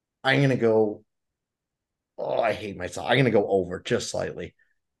 I'm going to go. Oh, I hate myself. I'm going to go over just slightly.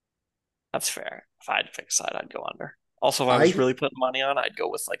 That's fair. If I had to pick a side, I'd go under. Also, if I was I really putting money on, I'd go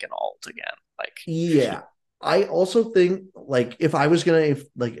with like an alt again. Like, Yeah. I also think like if I was gonna if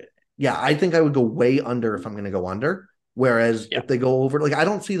like yeah, I think I would go way under if I'm gonna go under. Whereas yeah, if they go over, like I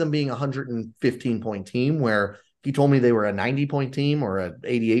don't see them being a 115-point team where he told me they were a 90-point team or an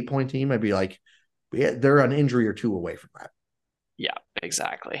 88-point team, I'd be like, yeah, they're an injury or two away from that. yeah,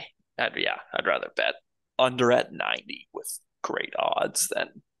 exactly. I'd rather bet under at 90 with great odds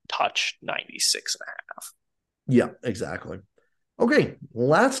than touch 96 and a half. Yeah, exactly. Okay,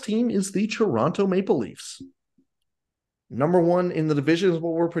 last team is the Toronto Maple Leafs. Number one in the division is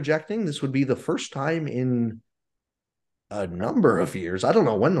what we're projecting. This would be the first time in a number of years. I don't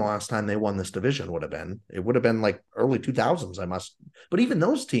know when the last time they won this division would have been. It would have been like early 2000s, but even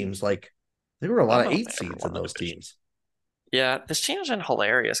those teams, like, there were a I lot don't of know if eight they ever seeds won in the those division. teams. Yeah, this team's been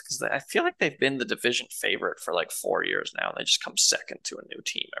hilarious because I feel like they've been the division favorite for like 4 years now. They just come second to a new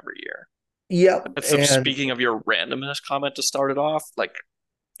team every year. Yep. So And speaking of your randomness comment to start it off, like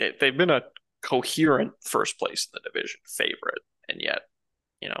they've been a coherent first place in the division favorite, and yet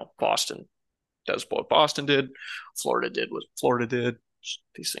Boston does what Boston did, Florida did what Florida did.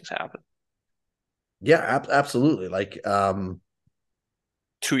 These things happen. yeah, absolutely.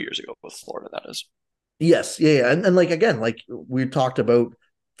 2 years ago with Florida, that is. Yes, yeah. And like again, like we talked about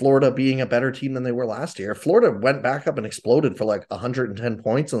Florida being a better team than they were last year. Florida went back up and exploded for like 110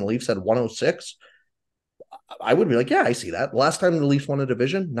 points, and the Leafs had 106. I would be like, yeah, I see that. Last time the Leafs won a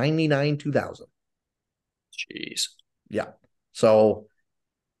division, 99 2000. Jeez. Yeah. So,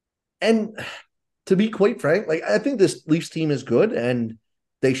 and to be quite frank, like I think this Leafs team is good and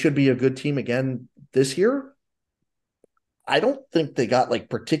they should be a good team again this year. I don't think they got like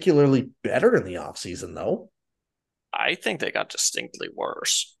particularly better in the offseason though. I think they got distinctly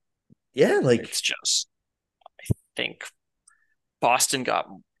worse. Yeah, like It's just, I think Boston got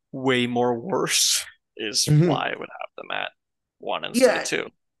way more worse, is mhm. why I would have them at one instead of Yeah, two.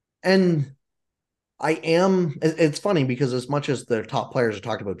 and it's funny because as much as the top players are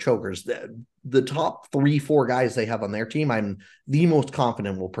talking about chokers, the top 3, 4 guys they have on their team, I'm the most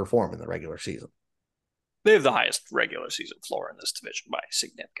confident will perform in the regular season. They have the highest regular season floor in this division by a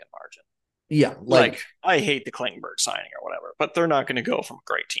significant margin. Yeah, Like, like I hate the Klingberg signing or whatever, but they're not going to go from a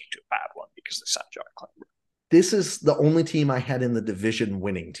great team to a bad one because they signed John Klingberg. this is the only team I had in the division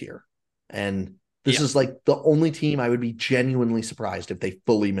winning tier. And this Yeah, is like the only team I would be genuinely surprised if they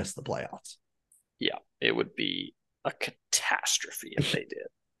fully missed the playoffs. yeah, it would be a catastrophe if they did.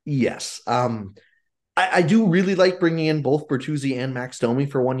 Yes. I do really like bringing in both Bertuzzi and Max Domi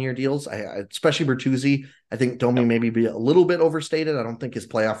for 1 year deals. Especially Bertuzzi. I think Domi Yep. maybe be a little bit overstated. I don't think his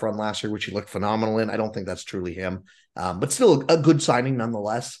playoff run last year, which he looked phenomenal in, I don't think that's truly him. But still a good signing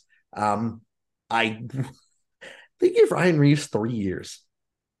nonetheless. I they gave Ryan Reaves 3 years.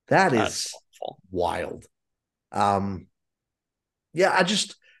 That That's is awful. wild. Um, yeah, I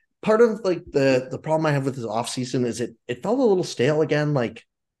just part of like the problem I have with his offseason is it felt a little stale again. Like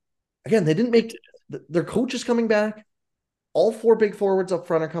again, they didn't It make did. their coach is coming back. All 4 big forwards up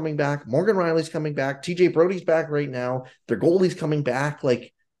front are coming back. Morgan Riley's coming back. TJ Brody's back right now. Their goalie's coming back.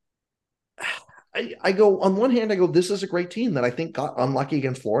 Like I go on one hand, I go, this is a great team that I think got unlucky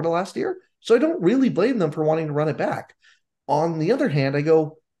against Florida last year. So I don't really blame them for wanting to run it back. On the other hand, I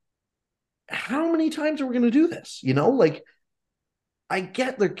go, how many times are we going to do this? Like I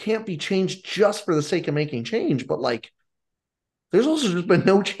get there can't be change just for the sake of making change, but like there's also just been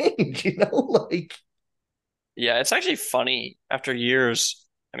no change, like Yeah, it's actually funny after years.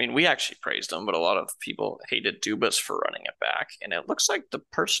 I mean, we actually praised him, but a lot of people hated Dubas for running it back. And it looks like the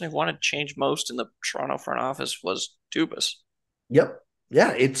person who wanted change most in the Toronto front office was Dubas. yep.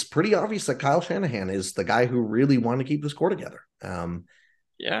 Yeah, it's pretty obvious that Kyle Shanahan is the guy who really wanted to keep the score together.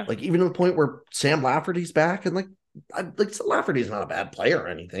 Yeah, Like even to the point where Sam Lafferty's back, and like Lafferty's not a bad player or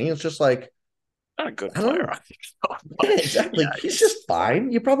anything. It's just like not a good I don't player, know. I think, so, Yeah, but exactly. yeah, He's just fine.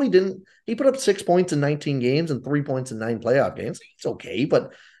 fine. You probably didn't. He put up 6 points in 19 games and 3 points in 9 playoff games. He's okay,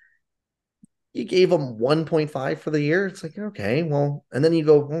 but you gave him 1.5 for the year. It's like okay, well, and then you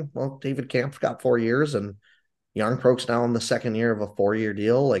go, well, David Kampf got 4 years, and Young Croak's now in the second year of a 4 year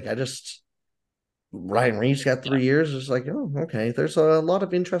deal. Like I just Ryan Reeves got Yeah. 3 years. It's like, oh, okay. There's a lot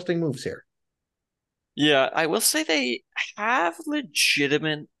of interesting moves here. Yeah, I will say they have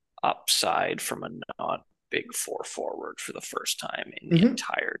legitimate upside from a non big four forward for the first time in the Mm-hmm.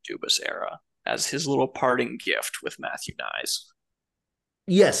 entire Dubas era as his little parting gift with Matthew Nyes.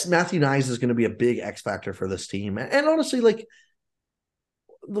 Yes, Matthew Nyes is going to be a big X factor for this team. And honestly, like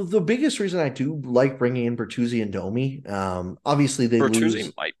the biggest reason I do like bringing in Bertuzzi and Domi, obviously they Bertuzzi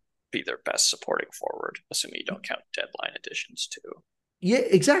lose. might be their best supporting forward, assuming you don't count deadline additions too. Yeah,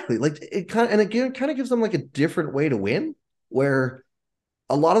 exactly. Like it kind of, and again, kind of gives them like a different way to win. Where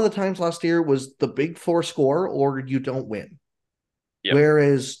a lot of the times last year was the big four score or you don't win. Yep.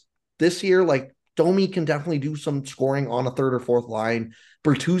 Whereas this year, like Domi can definitely do some scoring on a third or fourth line.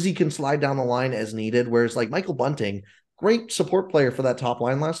 Bertuzzi can slide down the line as needed. Whereas like Michael Bunting, great support player for that top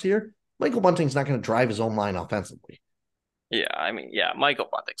line last year. Michael Bunting's not going to drive his own line offensively. Yeah, I mean, yeah, Michael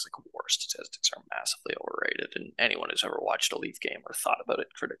Bunting's like war statistics are massively overrated, and anyone who's ever watched a Leaf game or thought about it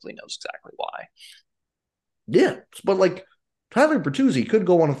critically knows exactly why. Yeah, but like Tyler Bertuzzi could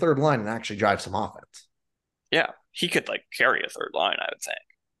go on a third line and actually drive some offense. Yeah, he could like carry a third line, I would think.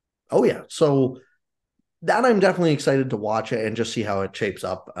 Oh yeah, so that I'm definitely excited to watch it and just see how it shapes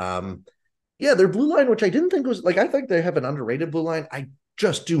up. Yeah, their blue line, which I didn't think was like, I think they have an underrated blue line. I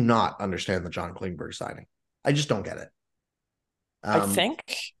just do not understand the John Klingberg signing. I just don't get it. I Um,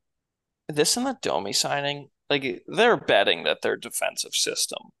 think this and the Domi signing, like they're betting that their defensive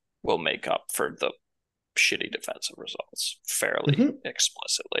system will make up for the shitty defensive results fairly Mhm.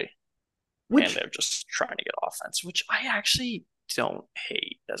 explicitly. And Which they're just trying to get offense, which I actually don't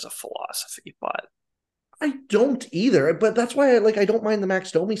hate as a philosophy, but I don't either, but that's why I don't mind the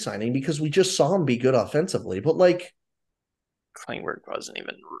Max Domi signing because we just saw him be good offensively. But like Klingberg wasn't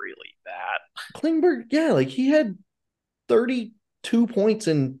even really that. Klingberg, yeah, like he had 32 points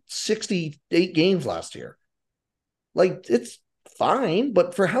in 68 games last year. Like it's fine,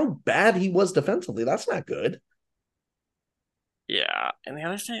 but for how bad he was defensively, that's not good. Yeah, and the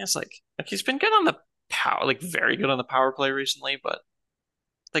other thing is like he's been good on the power, like very good on the power play recently, but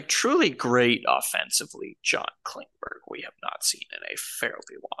like truly great offensively, John Klingberg, we have not seen in a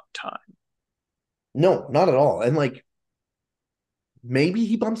fairly long time. No, not at all. And like maybe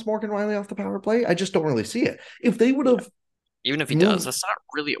he bumps Morgan Riley off the power play. I just don't really see it. If they would Yeah, have even if he does, moved, that's not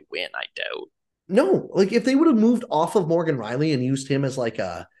really a win, I doubt. no, like if they would have moved off of Morgan Riley and used him as like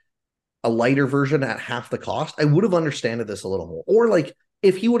a lighter version at half the cost, I would have understood this a little more. Or like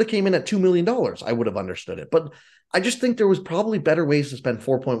if he would have came in at $2 million, I would have understood it. But I just think there was probably better ways to spend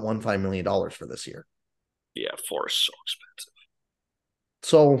 $4.15 million for this year. Yeah, four is so expensive.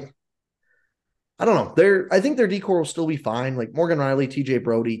 So I don't know. I think their decor will still be fine. Like Morgan Riley, TJ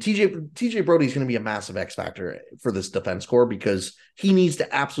Brody. TJ Brody is going to be a massive X factor for this defense core because he needs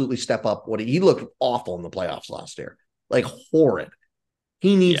to absolutely step up what he looked awful in the playoffs last year. Like horrid.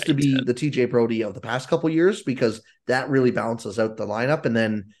 He Yeah, needs to he be did. the TJ Brody of the past couple years because that really balances out the lineup. And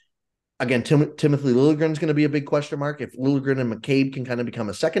then again, Timothy Liljegren's going to be a big question mark. If Liljegren and McCabe can kind of become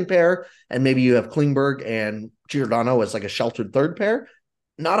a second pair, and maybe you have Klingberg and Giordano as like a sheltered third pair,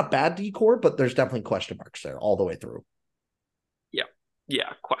 not a bad decor, but there's definitely question marks there all the way through. Yeah,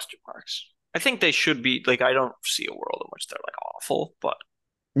 yeah, question marks. I think they should be like I don't see a world in which they're like awful, but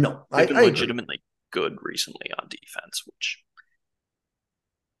No, they've I been agree. legitimately good recently on defense, which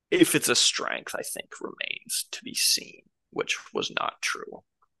if it's a strength, I think remains to be seen, which was not true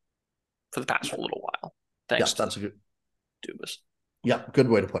for the past Yeah, little while, yeah, thanks to that's a good. Dubas. Yeah, good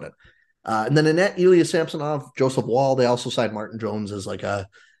way to put it. And then Annette, Ilya Samsonov, Joseph Wall. They also signed Martin Jones as like a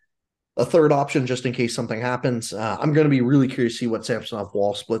third option just in case something happens. I'm going to be really curious to see what Samsonov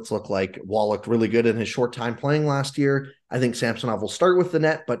Wall splits look like. Wall looked really good in his short time playing last year. I think Samsonov will start with the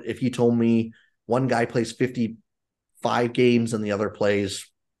net, but if you told me one guy plays 55 games and the other plays,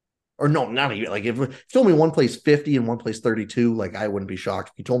 or no, not even like if you told me one plays 50 and one plays 32, like I wouldn't be shocked.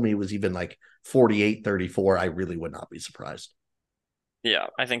 If you told me it was even like 48-34, I really would not be surprised. Yeah,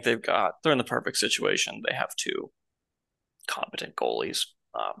 I think they're in the perfect situation. They have two competent goalies.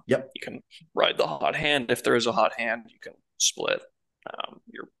 Yep. You can ride the hot hand if there is a hot hand. You can split.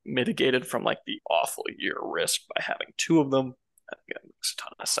 You're mitigated from like the awful year risk by having two of them. I think it makes a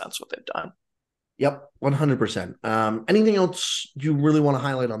ton of sense what they've done. Yep. 100%. Anything else you really want to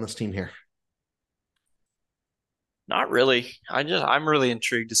highlight on this team here? Not really. I'm really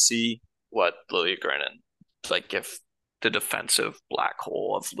intrigued to see what Liljegren and like if the defensive black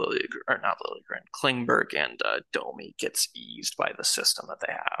hole of Liljegren or not Liljegren, Klingberg and Domi gets eased by the system that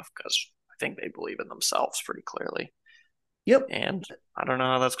they have because I think they believe in themselves pretty clearly. Yep. And I don't know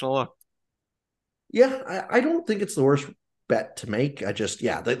how that's gonna look. Yeah, I don't think it's the worst bet to make. I just,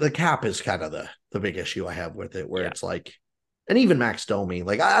 yeah, the cap is kind of the big issue I have with it, where Yeah, it's like, and even Max Domi,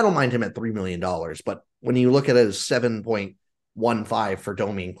 like I don't mind him at $3 million, but when you look at it as 7.15 for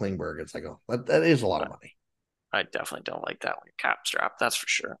Domi and Klingberg, it's like, oh, that is a lot I, of money. I definitely don't like that when you're cap strapped. That's for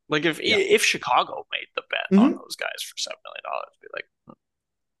sure. Like if Yeah. if Chicago made the bet on Hmm. those guys for $7 million, be like,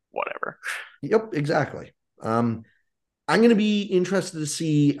 whatever. Yep, exactly. I'm going to be interested to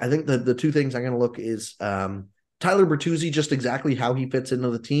see. I think the two things I'm going to look is Tyler Bertuzzi, just exactly how he fits into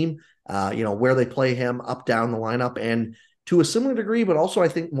the team. Where they play him up down the lineup, and to a similar degree, but also I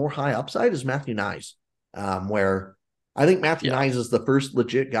think more high upside is Matthew Nyes, where I think Matthew Yeah, Nyes is the first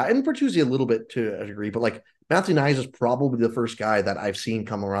legit guy, and Bertuzzi a little bit to a degree, but like Matthew Nyes is probably the first guy that I've seen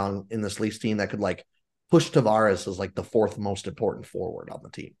come around in this Leafs team that could like push Tavares as like the fourth most important forward on the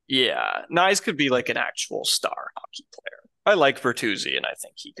team. yeah. Nyes could be like an actual star hockey player. I like Bertuzzi, and I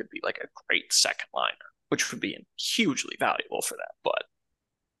think he could be like a great second liner, which would be hugely valuable for that. But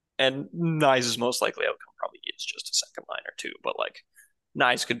and Nyes' most likely outcome probably is just a second liner too. But like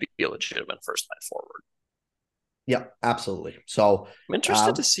Nyes could be a legitimate first line forward. Yeah, absolutely. So I'm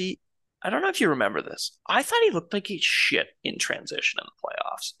interested uh, to see. I don't know if you remember this. I thought he looked like he shit in transition in the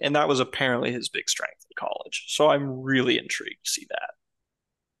playoffs, and that was apparently his big strength in college. So I'm really intrigued to see that.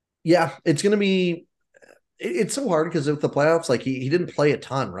 yeah, it's going to be it's so hard because of the playoffs, like he didn't play a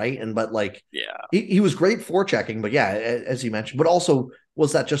ton, right? And but like Yeah, he was great for checking, but yeah, as you mentioned, but also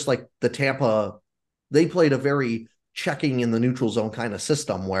was that just like the Tampa, they played a very checking in the neutral zone kind of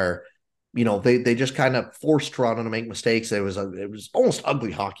system where, they just kind of forced Toronto to make mistakes. It was almost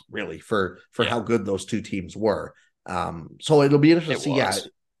ugly hockey, really, for how good those two teams were. So it'll be interesting to see,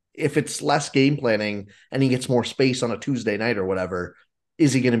 if it's less game planning and he gets more space on a Tuesday night or whatever,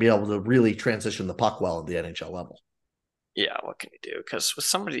 is he going to be able to really transition the puck well at the NHL level? Yeah, what can he do? Because with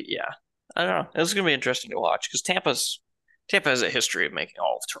somebody, I don't know. It's going to be interesting to watch because Tampa has a history of making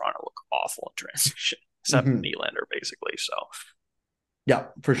all of Toronto look awful in transition, except Nylander, basically. So, yeah,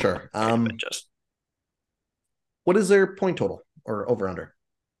 for sure. What is their point total or over under?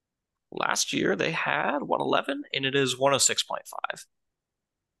 Last year they had 111, and it is 106.5.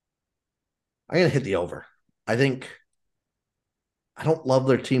 I'm going to hit the over. I don't love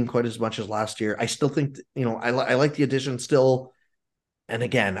their team quite as much as last year. I still think, I like the addition still. And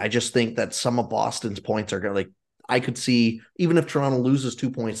again, I just think that some of Boston's points are going to, I could see, even if Toronto loses 2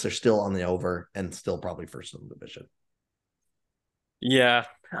 points, they're still on the over and still probably first in the division. Yeah,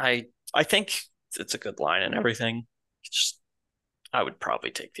 I think it's a good line and everything. I would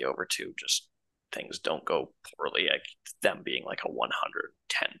probably take the over too. Just things don't go poorly. Them being like a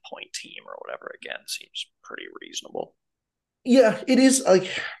 110 point team or whatever again seems pretty reasonable. Yeah, it is it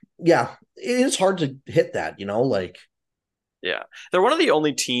is hard to hit that, Yeah, they're one of the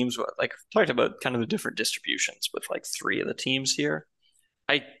only teams talked about kind of the different distributions with 3 of the teams here.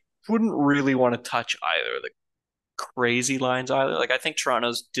 I wouldn't really want to touch either of the crazy lines either. I think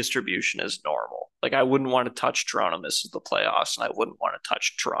Toronto's distribution is normal. I wouldn't want to touch Toronto misses the playoffs, and I wouldn't want to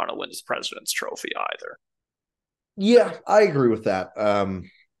touch Toronto wins the President's Trophy either. Yeah, I agree with that.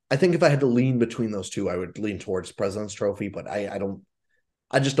 I think if I had to lean between those two, I would lean towards President's Trophy, but I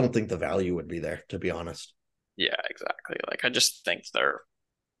just don't think the value would be there, to be honest. Yeah, exactly. I just think they're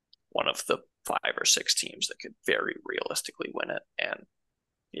one of the 5 or 6 teams that could very realistically win it. And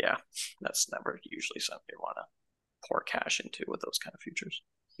yeah, that's never usually something you want to pour cash into with those kind of futures.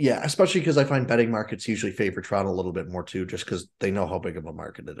 Yeah, especially because I find betting markets usually favor Toronto a little bit more too, just because they know how big of a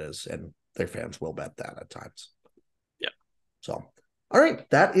market it is and their fans will bet that at times. Yeah. So, all right,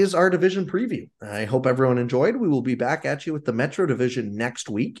 that is our division preview. I hope everyone enjoyed. We will be back at you with the Metro Division next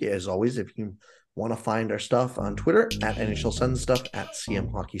week. As always, if you want to find our stuff on Twitter at NHL Send Stuff at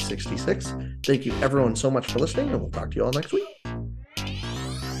CM Hockey 66. Thank you everyone so much for listening, and we'll talk to you all next week.